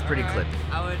years. It's pretty Alright.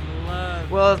 clippy. I would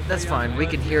love. Well, to that's put you on fine. the We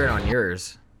flow can team. hear it on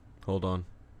yours. Hold on.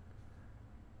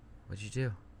 What'd you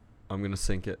do? I'm gonna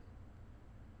sync it.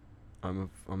 I'm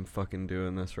fucking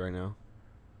doing this right now.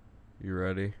 You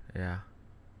ready? Yeah.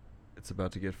 It's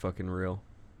about to get fucking real.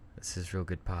 This is real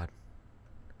good pod.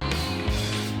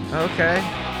 Okay.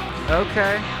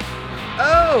 Okay.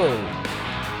 Oh!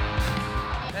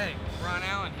 Hey, Ron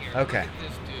Allen here. Okay. Look at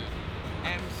this dude.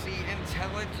 MC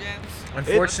Intelligence.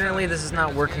 Unfortunately, this is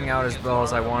not working out as well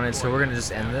as I wanted, so we're gonna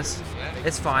just end this.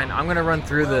 It's fine. I'm gonna run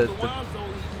through the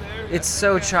it's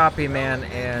so choppy, man,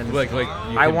 and Like you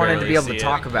I can wanted to be barely able to see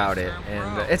talk about it,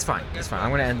 and it's fine. It's fine.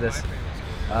 I'm gonna end this.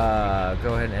 Go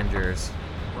ahead and end yours.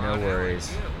 No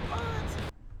worries.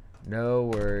 No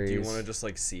worries. Do you want to just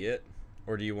like see it,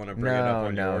 or do you want to bring it up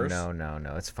on yours?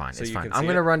 No. It's fine. So It's you fine. can I'm see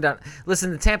gonna it? run down.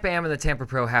 Listen, the Tampa Am and the Tampa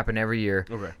Pro happen every year.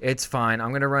 Okay. It's fine.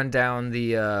 I'm gonna run down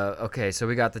the. Okay, so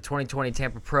we got the 2020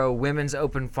 Tampa Pro Women's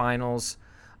Open Finals.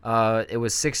 It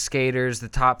was 6 skaters. The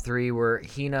top 3 were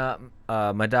Hina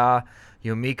Mada,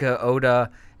 Yomika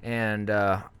Oda, and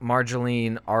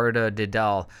Marjolaine Arda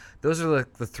Didal. Those are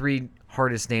the 3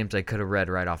 hardest names I could have read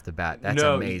right off the bat. That's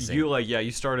no, amazing.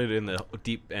 you started in the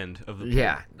deep end of the pool.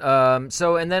 Yeah.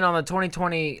 So, and then on the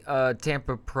 2020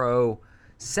 Tampa Pro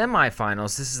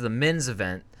semifinals, this is the men's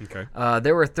event. Okay.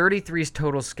 There were 33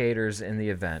 total skaters in the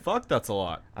event. Fuck, that's a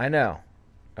lot. I know.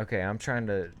 Okay, I'm trying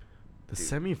to. The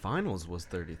semifinals was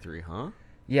 33, huh?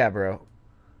 Yeah, bro.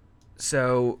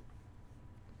 So,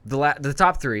 the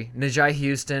top 3: Najai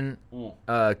Houston,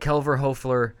 Kelver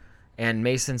Hofler, and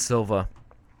Mason Silva.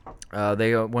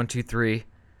 They go 1, 2, 3.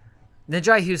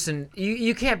 Najai Houston,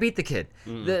 you can't beat the kid.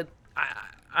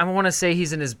 I want to say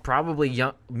he's in his probably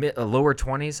lower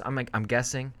 20s. I'm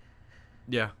guessing.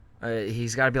 Yeah.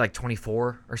 He's got to be like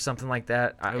 24 or something like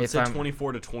that. I would say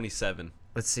 24 to 27.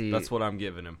 Let's see. That's what I'm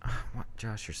giving him. What?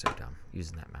 Josh, you're so dumb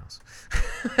using that mouse.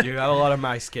 You got a lot of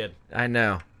mice, kid. I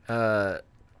know. Oh,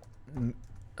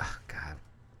 God.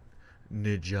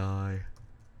 Najai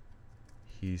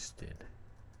Houston.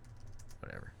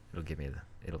 Whatever.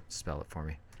 It'll spell it for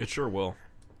me. It sure will.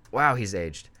 Wow, he's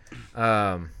aged.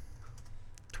 25.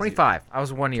 I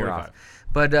was 1 year 25. off.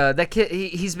 But that kid,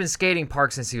 he's been skating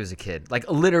park since he was a kid. Like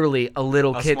literally a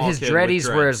little A kid. small His kid with dreadies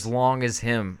were dreads. as long as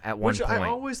him at one Which point. I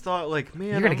always thought, like, man,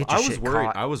 You're gonna get your I was shit worried.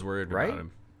 caught, I was worried right? about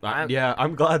him. I'm- Yeah,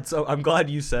 I'm glad. So I'm glad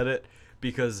you said it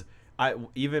because I didn't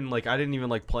even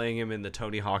like playing him in the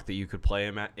Tony Hawk that you could play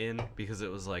him in because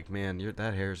it was like, man,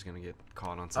 that hair is gonna get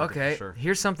caught on something. Okay, For sure.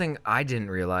 here's something I didn't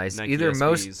realize. Nike Either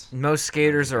SBs. most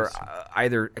skaters are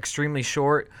either extremely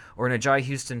short or Najai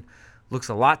Houston looks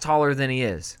a lot taller than he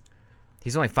is.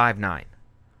 He's only 5'9".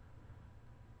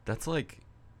 That's like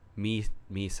me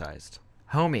sized.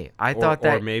 Homie, I Or- thought or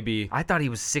that maybe I thought he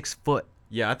was 6 foot.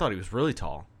 yeah, I thought he was really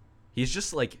tall. He's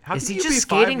just like how Is can he you just be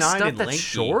skating 5'9" stuff and that's lanky?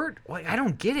 short? Like, I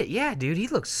don't get it. Yeah, dude, he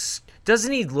looks.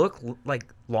 Doesn't he look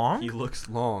like long? He looks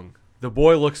long. The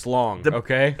boy looks long.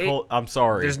 Okay, I'm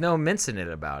sorry. There's no mincing it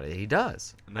about it. He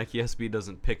does. Nike SB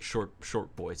doesn't pick short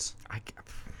boys.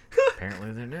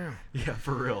 Apparently they do. Yeah,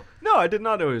 for real. No, I did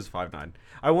not know he was 5'9".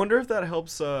 I wonder if that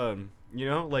helps,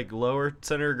 like lower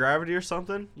center of gravity or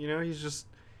something. You know, he's just,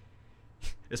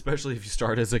 especially if you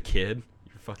start as a kid,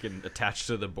 you're fucking attached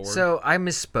to the board. So I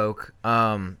misspoke.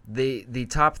 The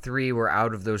top 3 were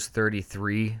out of those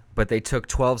 33, but they took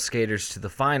 12 skaters to the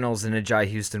finals, and Ajay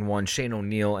Houston won. Shane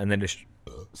O'Neill and then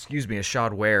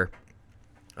Ashad Ware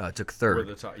took third.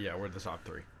 We're the top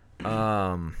 3.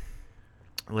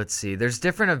 Let's see. There's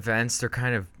different events. They're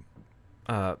kind of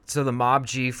so the Mob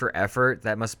G for effort,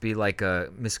 that must be like a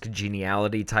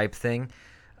miscongeniality type thing.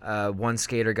 One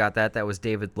skater got that. That was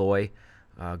David Loy.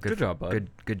 Good job, bud.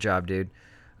 Good job, dude.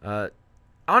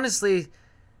 Honestly,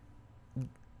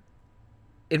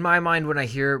 in my mind, when I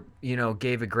hear,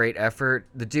 gave a great effort,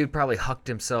 the dude probably hucked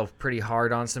himself pretty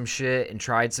hard on some shit and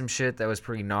tried some shit that was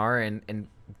pretty gnar and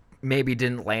maybe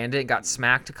didn't land it, got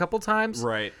smacked a couple times.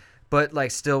 Right. But,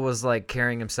 like, still was, like,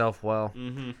 carrying himself well.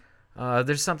 Mm-hmm.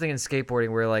 There's something in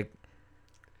skateboarding where, like,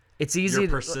 it's easy. Your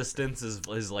persistence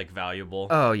is like valuable.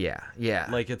 Oh, yeah.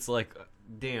 Like, it's like,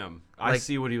 damn, I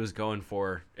see what he was going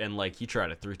for, and like he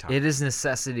tried it 3 times. It is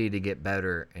necessity to get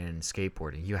better in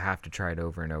skateboarding. You have to try it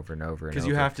over and over and over. Because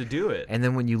you have to do it. And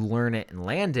then when you learn it and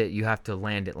land it, you have to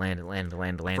land it. Forever and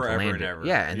and ever.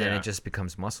 Yeah, and then Yeah. it just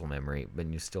becomes muscle memory, but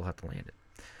you still have to land it.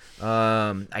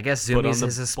 I guess Zoomies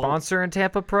is a sponsor in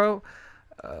Tampa Pro.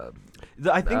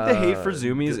 I think the hate for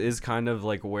Zoomies is kind of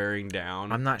like wearing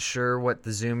down. I'm not sure what the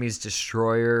Zoomies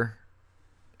Destroyer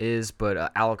is,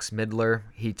 but Alex Midler,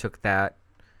 he took that.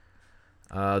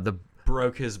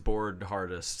 Broke his board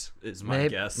hardest is my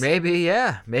guess. Maybe.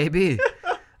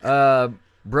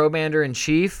 Bromander in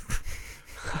Chief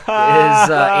is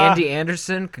Andy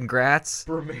Anderson. Congrats.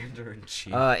 Bromander in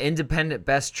Chief. Independent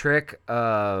best trick.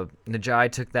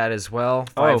 Najai took that as well.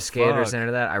 5 skaters fuck.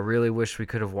 into that. I really wish we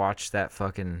could have watched that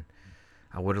fucking.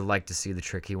 I would have liked to see the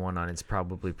trick he won on. It's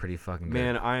probably pretty fucking good.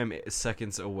 Man, I am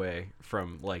seconds away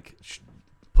from like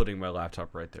putting my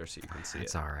laptop right there so you can see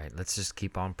It's it. all right. Let's just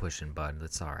keep on pushing, bud.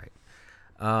 That's all right.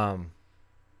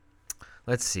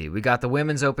 Let's see. We got the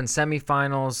women's open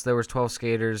semifinals. There was 12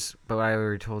 skaters, but I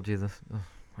already told you the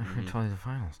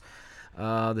finals.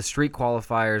 The street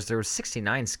qualifiers. There were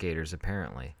 69 skaters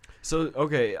apparently. So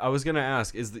okay, I was gonna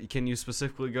ask: can you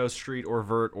specifically go street or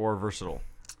vert or versatile?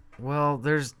 Well,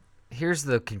 here's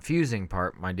the confusing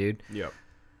part, my dude. Yep.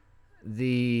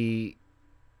 The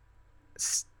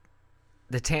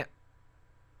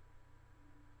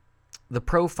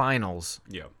pro finals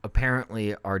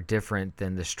apparently are different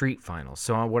than the street finals.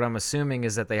 So what I'm assuming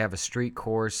is that they have a street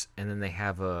course and then they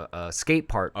have a skate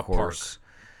park course.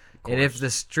 And if the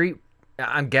street,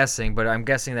 I'm guessing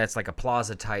that's like a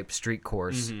plaza type street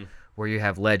course where you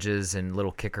have ledges and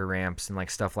little kicker ramps and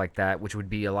like stuff like that, which would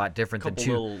be a lot different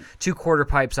than two quarter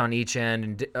pipes on each end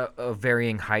and of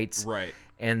varying heights. Right.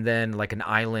 And then like an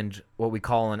island, what we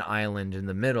call an island in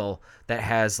the middle that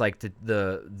has like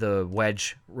the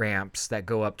wedge ramps that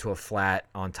go up to a flat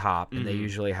on top, and they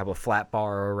usually have a flat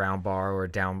bar or a round bar or a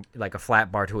down, like a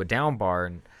flat bar to a down bar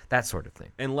and that sort of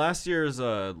thing. And last year's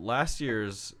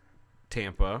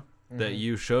Tampa that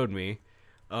you showed me,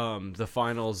 the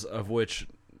finals of which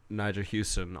Nigel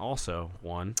Houston also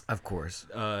won. Of course.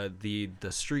 The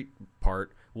street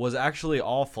part was actually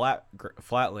all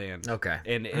flatland. Okay.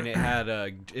 And it had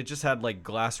it just had like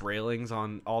glass railings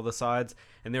on all the sides,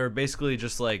 and they were basically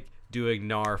just like doing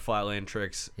gnar flatland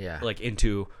tricks, like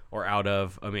into or out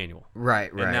of a manual.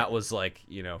 Right. And that was like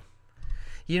what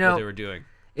they were doing.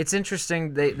 It's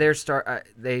interesting.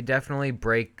 They definitely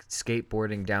break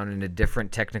skateboarding down into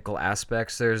different technical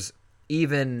aspects. There's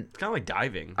even It's kind of like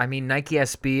diving. I mean, Nike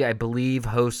SB, I believe,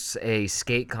 hosts a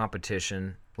skate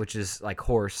competition, which is like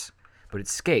horse, but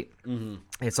it's skate. Mm-hmm.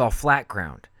 It's all flat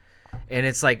ground. And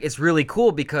it's like, it's really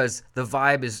cool because the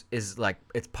vibe is like,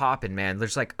 it's popping, man.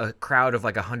 There's like a crowd of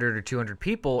like 100 or 200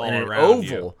 people in an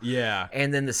oval. Yeah.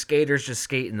 And then the skaters just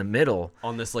skate in the middle.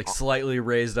 On this like slightly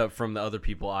raised up from the other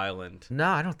people island. No,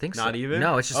 I don't think so. Not even?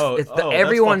 No, it's just, that's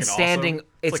everyone's fucking standing. awesome.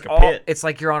 It's like a pit. It's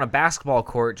like you're on a basketball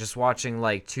court just watching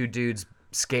like 2 dudes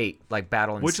skate, like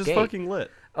battle and Which skate. is fucking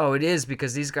lit. Oh, it is,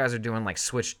 because these guys are doing like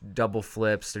switch double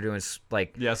flips. They're doing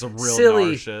like some real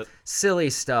gnar shit. Silly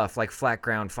stuff like flat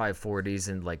ground 540s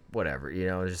and like whatever,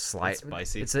 just slide. That's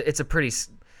spicy. It's a pretty.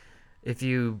 If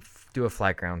you do a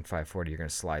flat ground 540, you're gonna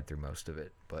slide through most of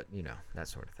it, but that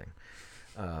sort of thing.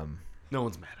 No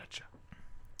one's mad at you.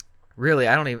 Really,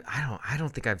 I don't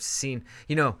think I've seen.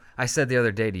 I said the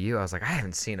other day to you, I was like, I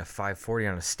haven't seen a 540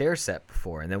 on a stair set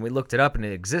before, and then we looked it up and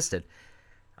it existed.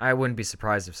 I wouldn't be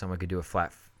surprised if someone could do a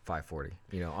flat 540,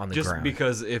 on the ground. Just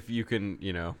because if you can,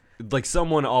 like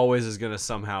someone always is going to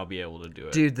somehow be able to do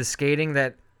it. Dude, the skating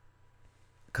that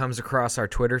comes across our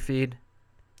Twitter feed,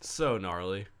 so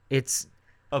gnarly. It's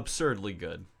absurdly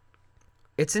good.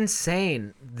 It's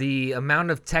insane. The amount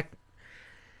of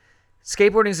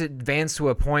skateboarding's advanced to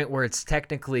a point where it's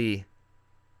technically,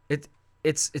 it's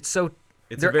so.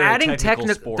 It's a very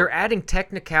technical sport. They're adding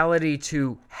technicality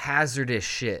to hazardous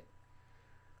shit.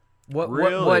 What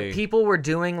Really? people were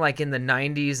doing like in the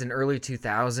 90s and early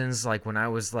 2000s, like when I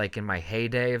was like in my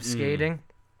heyday of skating,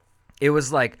 it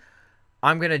was like,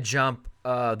 I'm gonna jump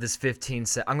this 15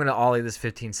 set. I'm gonna ollie this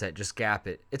 15 set. Just gap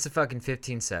it. It's a fucking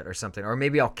 15 set or something, or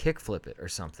maybe I'll kick flip it or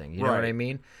something. You know what I Right.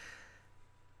 mean?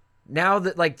 Now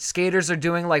that like skaters are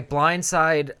doing like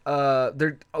blindside,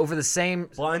 they're over the same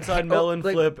Blindside melon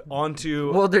like- flip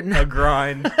onto Well, they're a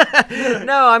grind.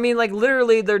 No, I mean like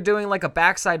literally they're doing like a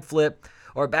backside flip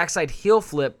or a backside heel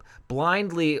flip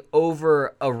blindly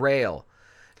over a rail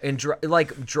and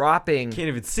dropping. Can't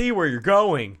even see where you're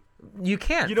going. You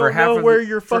can't. You for don't half know of where the-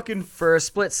 you're for- fucking- for a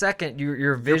split second. Your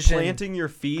You're vision. planting your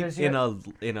feet 'Cause in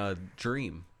a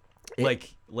dream.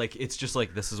 Like it's just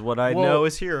like, this is what I Well, know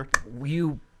is here.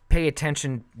 You pay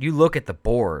attention. You look at the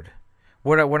board.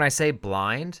 When I say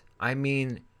blind, I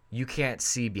mean you can't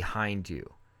see behind you.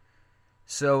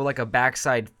 So like a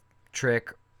backside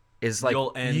trick is like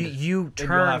You'll end, you and turn.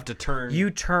 you'll have to turn. You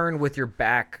turn with your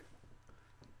back.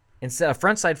 Instead of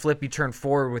front side flip, you turn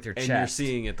forward with your and chest. you're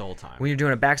seeing it the whole time. When you're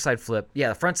doing a backside flip, yeah,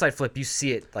 the front side flip, you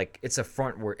see it like it's a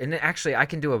frontward. And actually, I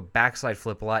can do a backside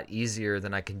flip a lot easier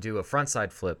than I can do a front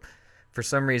side flip. For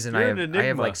some reason, You're I an have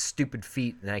enigma. like stupid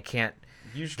feet, and I can't.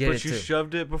 You get but it you to-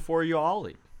 shoved it before you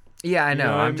ollie. Yeah, I know.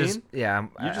 know what I I'm just mean? yeah.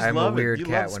 You just I'm love a it. weird You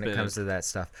cat love when it spinning. comes to that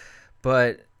stuff,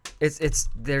 but it's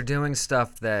they're doing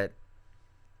stuff that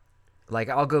like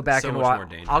I'll go back So and much watch. more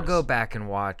dangerous. I'll go back and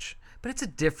watch, but it's a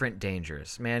different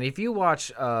dangerous, man. If you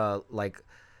watch like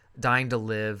Dying to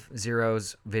Live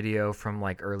Zero's video from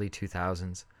like early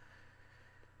 2000s,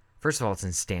 first of all, it's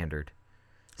in standard.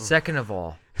 Second of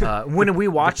all, when we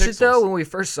watched it though, pixels. when we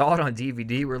first saw it on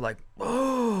DVD, we're like,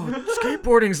 "Oh,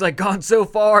 skateboarding's like gone so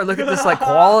far. Look at this like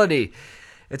quality.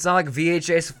 It's not like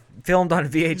VHS filmed on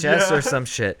VHS Yeah. or some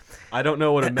shit." I don't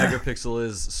know what a megapixel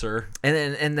is, sir.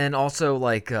 And then also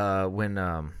like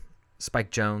when Spike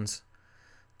Jonze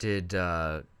did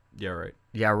Yeah, right.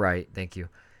 yeah right, thank you.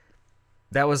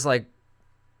 That was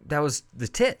the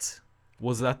tits.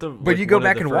 Was that the? But you go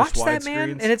back and watch that, man,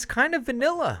 and it's kind of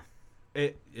vanilla.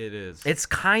 it is. It's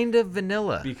kind of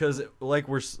vanilla. because like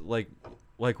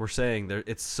we're saying, there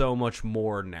it's so much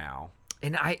more now.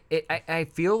 And I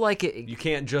feel like You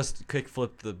can't just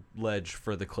kickflip the ledge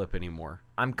for the clip anymore.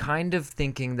 I'm kind of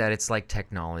thinking that it's like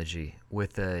technology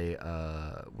with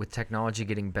technology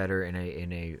getting better in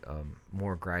a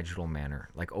more gradual manner,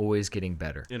 like always getting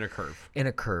better In a curve. in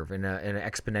a curve, in an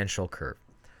exponential curve.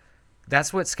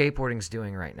 That's what skateboarding's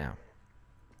doing right now.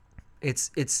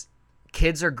 It's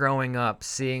kids are growing up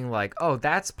seeing like, oh,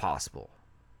 that's possible,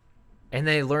 and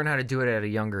they learn how to do it at a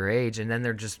younger age, and then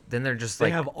they're just They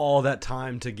like have all that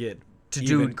time to get to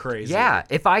even do crazy. Yeah,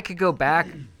 if I could go back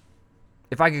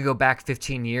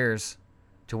 15 years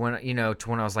to when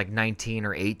I was like 19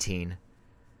 or 18,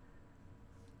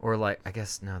 or like I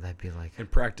guess no, that'd be like and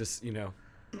practice,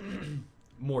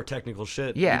 more technical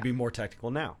shit. Yeah. You'd be more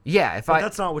technical now. yeah. If But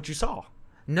that's not what you saw.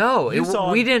 no, you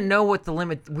saw- we didn't know what the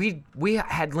limit. We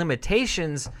had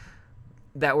limitations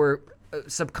that were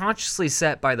subconsciously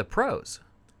set by the pros.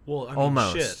 Well, I mean,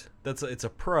 Almost. shit. It's a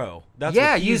pro. That's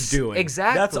Yeah, what he's doing.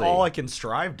 exactly. That's all I can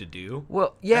strive to do.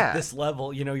 Well, yeah. At this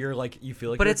level, you're like, you feel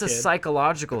like But you're it's a kid.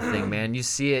 psychological thing, man. You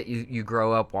see it, you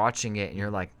grow up watching it, and you're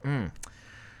like,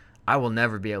 I will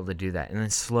never be able to do that. And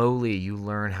then slowly you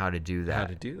learn how to do that. How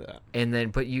to do that. And then,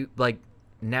 but you like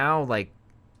now, like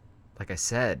I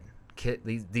said,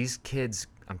 these kids,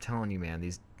 I'm telling you, man,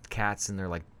 these cats in their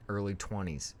like early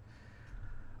 20s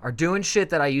are doing shit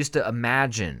that I used to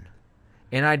imagine.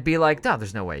 And I'd be like, no,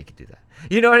 there's no way you could do that.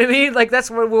 You know what I mean? Like, that's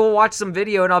when we'll watch some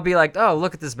video and I'll be like, oh,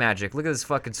 look at this magic. Look at this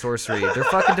fucking sorcery. They're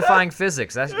fucking defying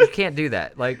physics. You can't do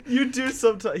that. Like, You do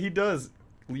sometimes. He does.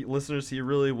 Listeners, he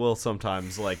really will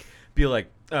sometimes be like,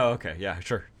 oh, okay, yeah,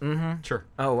 sure. Mm-hmm. Sure.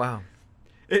 oh, wow.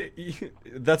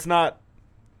 That's not.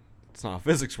 It's not how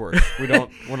physics works. We're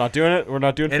not doing it. We're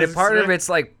not doing. And physics part of today. it's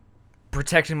like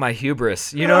protecting my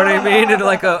hubris. You know what I mean?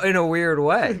 In a weird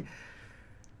way.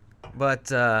 But,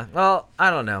 well, I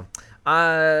don't know.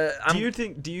 Do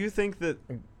you think that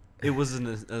it was a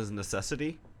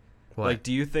necessity? What? Like,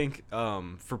 do you think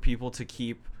for people to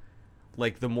keep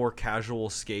like the more casual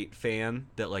skate fan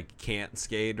that like can't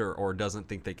skate or doesn't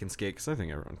think they can skate? Because I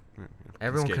think everyone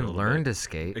Everyone skate a can little learn bit. to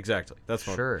skate. Exactly. That's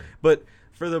fine. Sure. But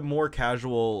for the more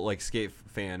casual like skate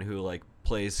fan who like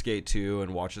plays Skate 2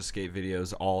 and watches skate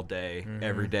videos all day, Mm-hmm.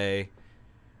 every day,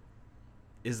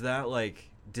 is that like,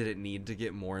 did it need to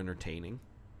get more entertaining?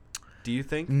 Do you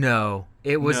think? No,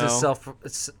 it was a No. self.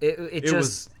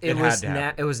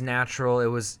 It was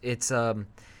natural.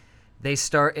 They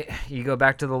you go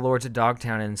back to the Lords of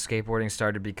Dogtown, and skateboarding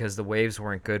started because the waves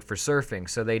weren't good for surfing,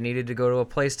 so they needed to go to a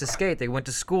place to skate. They went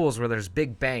to schools where there's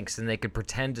big banks and they could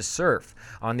pretend to surf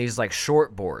on these like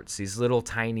short boards, these little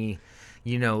tiny,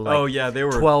 like Oh, yeah, they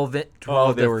were 12 they to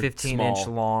were 15-inch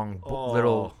small. long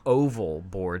little oval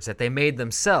boards that they made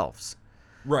themselves.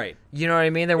 Right. You know what I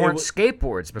mean? There weren't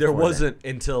skateboards before. There then. wasn't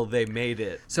until they made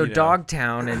it. So you know.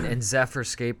 Dogtown and Zephyr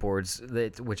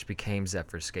Skateboards, which became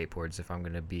Zephyr Skateboards, if I'm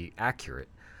going to be accurate.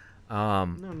 No,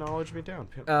 knowledge me down.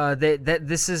 Pimp.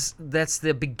 That's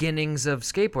the beginnings of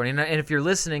skateboarding. And if you're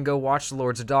listening, go watch the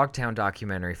Lords of Dogtown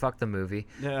documentary. Fuck the movie.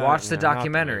 Watch the not the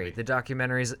documentary. movie. The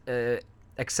documentary's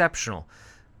exceptional.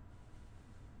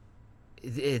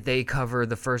 They cover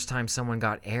the first time someone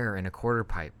got air in a quarter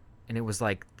pipe, and it was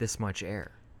like this much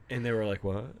air. And they were like,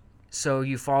 what? So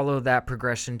you follow that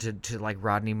progression to like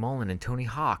Rodney Mullen and Tony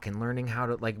Hawk, and learning how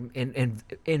to like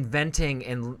inventing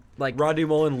and like Rodney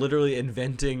Mullen literally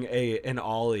inventing an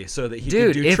ollie so that he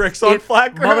dude, could do tricks on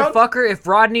flat ground. Motherfucker, if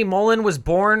Rodney Mullen was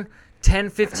born 10,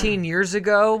 15 years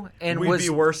ago and We'd was be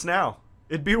worse now.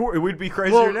 We'd be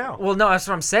crazier now. Well, no, that's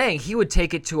what I'm saying. He would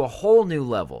take it to a whole new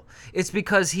level. It's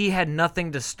because he had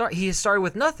nothing to start. He started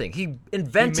with nothing. He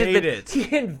invented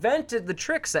He invented the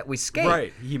tricks that we skate.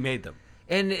 Right, he made them.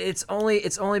 And it's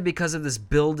only because of this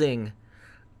building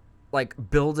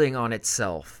on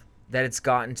itself that it's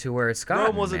gotten to where it's gotten.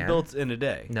 Rome wasn't man. built in a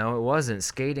day. No, it wasn't.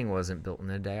 Skating wasn't built in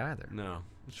a day either. No,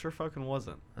 it sure fucking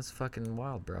wasn't. That's fucking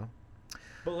wild, bro.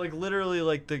 But like literally,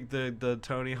 like the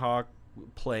Tony Hawk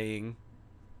playing,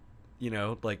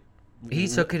 like He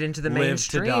took it into the live to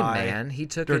mainstream, die. man. He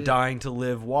took They're it. dying to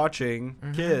live watching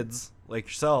kids like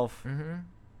yourself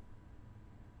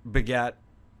begat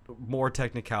more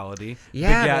technicality.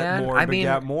 Yeah, begat man. more, I mean,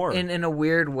 begat more. in a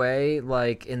weird way,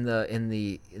 like in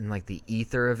like the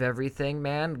ether of everything,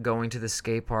 man. Going to the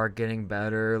skate park, getting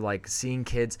better, like seeing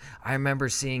kids. I remember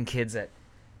seeing kids that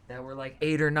were like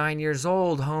 8 or 9 years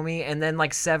old, homie, and then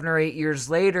like 7 or 8 years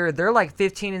later, they're like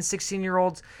 15 and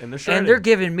 16-year-olds, And they're shredded. they're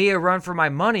giving me a run for my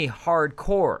money,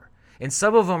 hardcore. And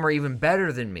some of them are even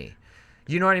better than me.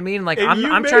 You know what I mean? Like And you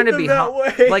I'm made trying to them be that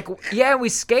way. like, yeah, we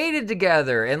skated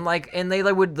together, and they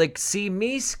would like see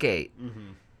me skate.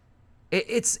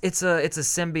 It's a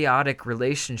symbiotic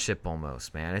relationship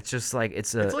almost, man. It's just like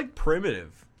it's like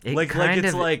primitive. it Like kind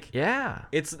it's of- like yeah.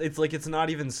 It's like it's not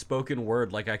even spoken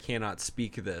word. Like I cannot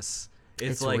speak this.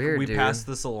 It's like weird, we dude. pass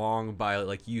this along by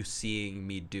like you seeing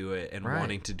me do it and Right.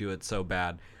 wanting to do it so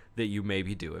bad that you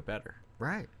maybe do it better.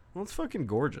 Right. Well, it's fucking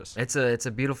gorgeous. It's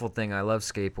a beautiful thing. I love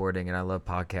skateboarding and I love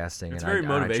podcasting. It's and very I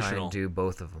try motivational. and do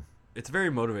both of them. It's very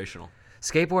motivational.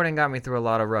 Skateboarding got me through a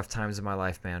lot of rough times in my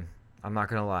life, man. I'm not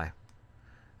gonna lie.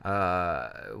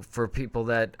 For people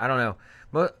that I don't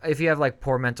know, if you have like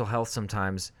poor mental health,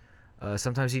 sometimes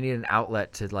you need an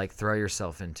outlet to like throw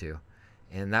yourself into,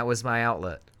 and that was my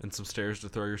outlet. And some stairs to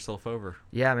throw yourself over.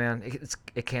 Yeah, man,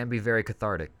 it can be very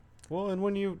cathartic. Well, and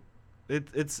when you,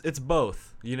 it's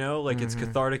both, like it's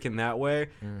cathartic in that way,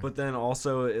 but then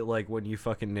also like when you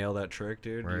fucking nail that trick,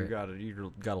 dude, Right.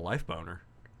 you got a life boner.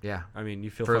 Yeah, I mean,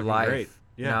 you feel for fucking life. great.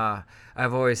 Yeah. Nah,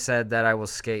 I've always said that I will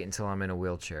skate until I'm in a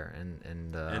wheelchair, and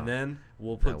And then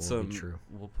we'll that put will some be true.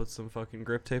 we'll put some fucking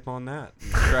grip tape on that and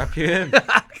strap you in.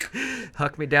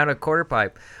 huck me down a quarter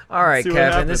pipe. All right, See what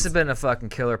Kevin, this happens. has been a fucking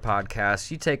killer podcast.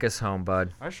 You take us home,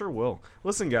 bud. I sure will.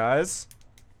 Listen, guys,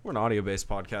 we're an audio-based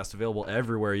podcast available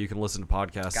everywhere you can listen to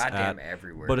podcasts Goddamn at,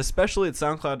 everywhere. but especially at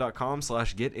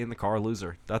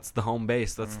soundcloud.com/getinthecarloser. That's the home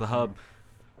base. That's the hub.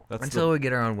 That's Until we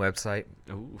get our own website,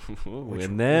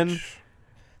 and then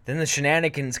then the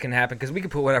shenanigans can happen because we can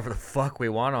put whatever the fuck we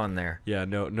want on there. yeah,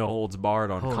 no holds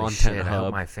barred on Holy Content shit! I hope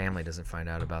Hub. my family doesn't find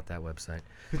out about that website.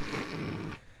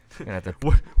 Gonna have to.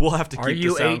 We'll have to keep Are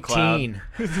you the SoundCloud.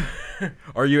 18?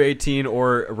 Are you 18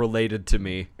 or related to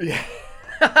me?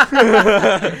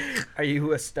 Are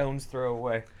you a stone's throw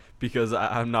away? Because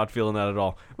I'm not feeling that at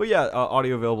all. But yeah,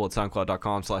 audio available at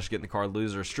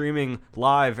soundcloud.com/getinthecarloser. Streaming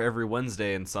live every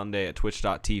Wednesday and Sunday at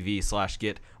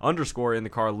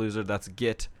twitch.tv/get_in-the-car-loser. That's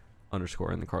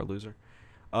get_in-the-car-loser.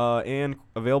 And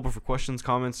available for questions,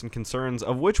 comments, and concerns,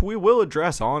 of which we will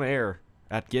address on air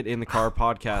at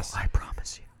getinthecarpodcast I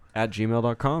promise you. at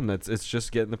gmail.com. It's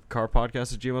just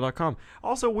getinthecarpodcast at gmail.com.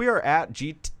 Also, we are at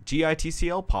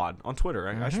GITCL pod on Twitter.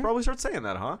 I should probably start saying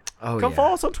that, huh? Oh, Come yeah.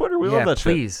 follow us on Twitter. We Yeah, love that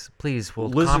shit. please, we'll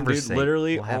Listen, conversate. dude,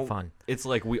 literally, we'll have fun. It's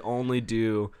like we only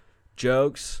do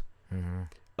jokes,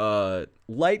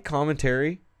 light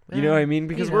commentary. You know what I mean?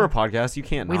 Because you we're a know. podcast. You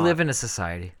can't We not. live in a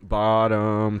society.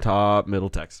 Bottom, top, middle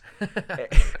text.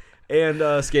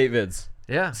 And skate vids.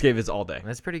 Yeah, Skate vids all day.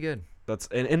 that's pretty good. That's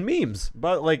and memes.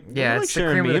 But like, Yeah, we like it's the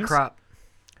sharing cream of the memes. crop.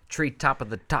 Tree top of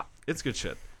the top. It's good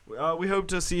shit. We hope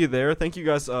to see you there. Thank you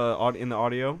guys in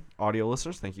the audio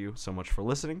listeners. Thank you so much for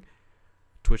listening.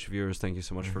 Twitch viewers, thank you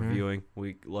so much for viewing.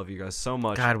 We love you guys so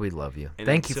much. God, we love you. And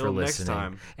Thank you for until next listening.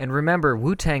 time. And remember,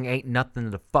 Wu-Tang ain't nothing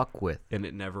to fuck with. And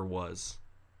it never was.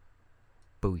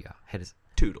 Booyah.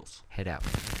 Toodles. Head out.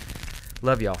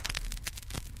 Love y'all.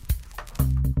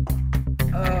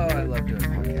 Oh, I love doing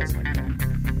podcasts like that.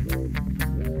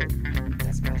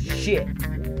 That's my shit.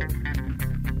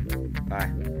 Bye.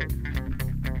 I'm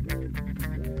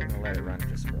gonna let it run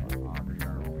just for Aubrey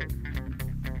Earl.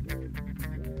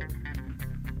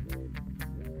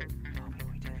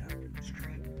 We did a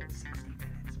straight 60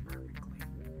 minutes perfectly.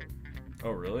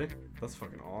 Oh, really? That's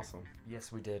fucking awesome.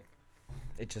 Yes, we did.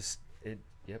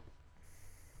 Yep.